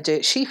her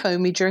credit, she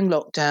phoned me during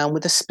lockdown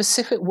with a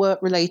specific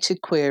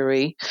work-related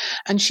query,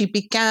 and she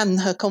began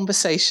her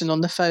conversation on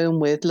the phone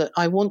with, "Look,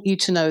 I want you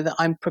to know that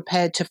I'm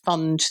prepared to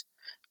fund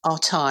our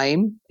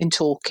time in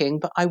talking,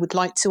 but I would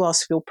like to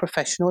ask your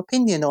professional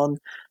opinion on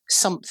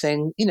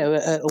something,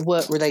 a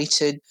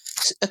work-related,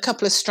 a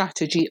couple of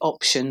strategy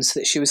options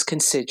that she was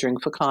considering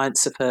for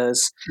clients of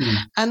hers."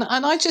 And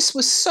I just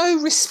was so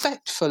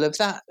respectful of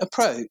that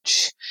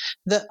approach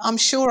that I'm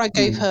sure I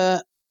gave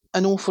her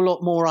an awful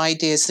lot more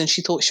ideas than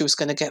she thought she was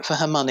going to get for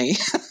her money.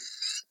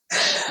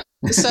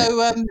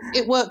 So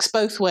it works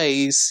both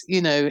ways,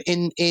 in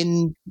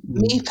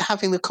me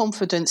having the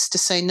confidence to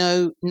say,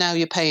 no, now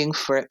you're paying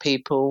for it,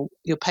 people.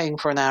 You're paying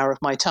for an hour of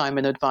my time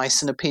and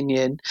advice and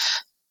opinion.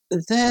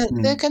 They're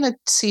going to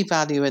see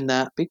value in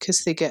that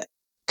because they get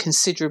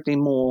considerably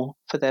more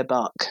for their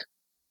buck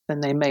than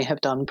they may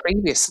have done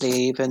previously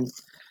even.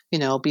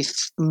 I'll be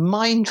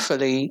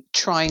mindfully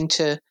trying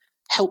to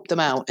help them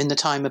out in the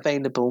time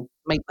available,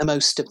 make the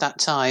most of that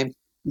time.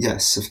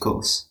 Yes, of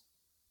course.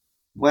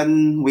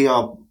 When we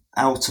are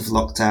out of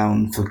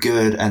lockdown for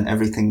good and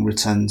everything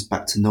returns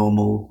back to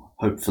normal,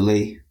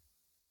 hopefully,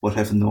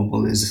 whatever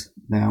normal is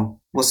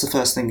now, what's the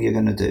first thing you're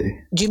going to do?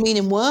 Do you mean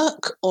in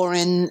work or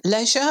in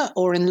leisure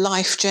or in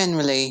life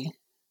generally?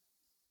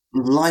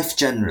 Life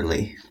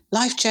generally.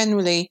 Life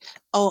generally.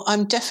 Oh,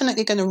 I'm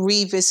definitely going to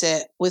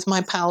revisit with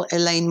my pal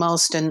Elaine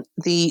Marsden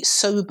the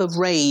sober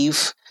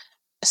rave,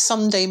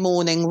 Sunday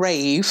morning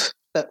rave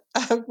that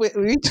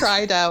we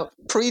tried out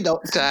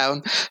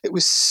pre-lockdown. It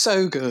was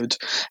so good.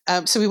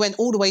 So we went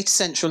all the way to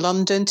central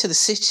London, to the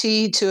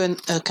city, to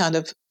a kind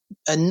of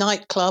a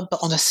nightclub,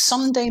 but on a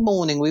Sunday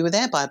morning. We were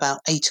there by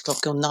about 8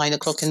 o'clock or 9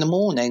 o'clock in the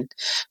morning.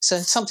 So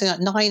something like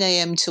 9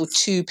 a.m. till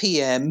 2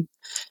 p.m.,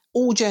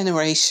 all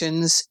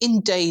generations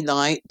in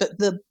daylight, but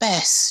the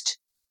best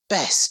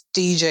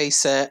DJ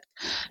set.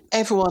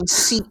 Everyone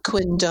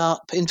sequined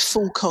up in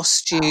full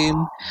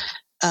costume.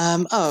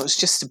 It was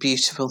just a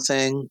beautiful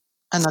thing.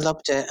 And I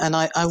loved it. And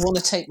I want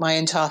to take my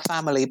entire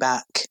family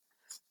back.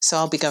 So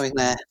I'll be going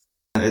there.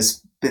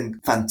 It's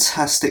been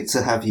fantastic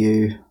to have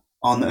you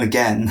on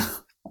again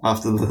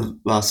after the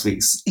last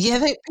week's.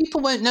 Yeah,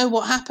 people won't know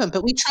what happened,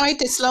 but we tried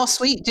this last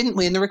week, didn't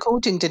we? And the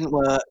recording didn't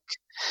work.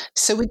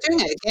 So we're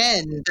doing it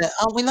again. But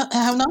aren't we?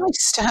 How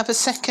nice to have a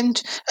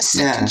second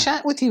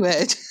chat with you,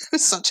 Ed. It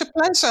was such a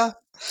pleasure.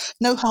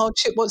 No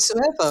hardship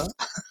whatsoever.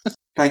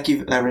 Thank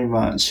you very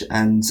much.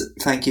 And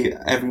thank you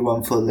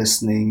everyone for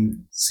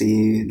listening. See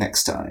you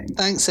next time.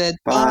 Thanks, Ed.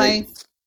 Bye. Bye.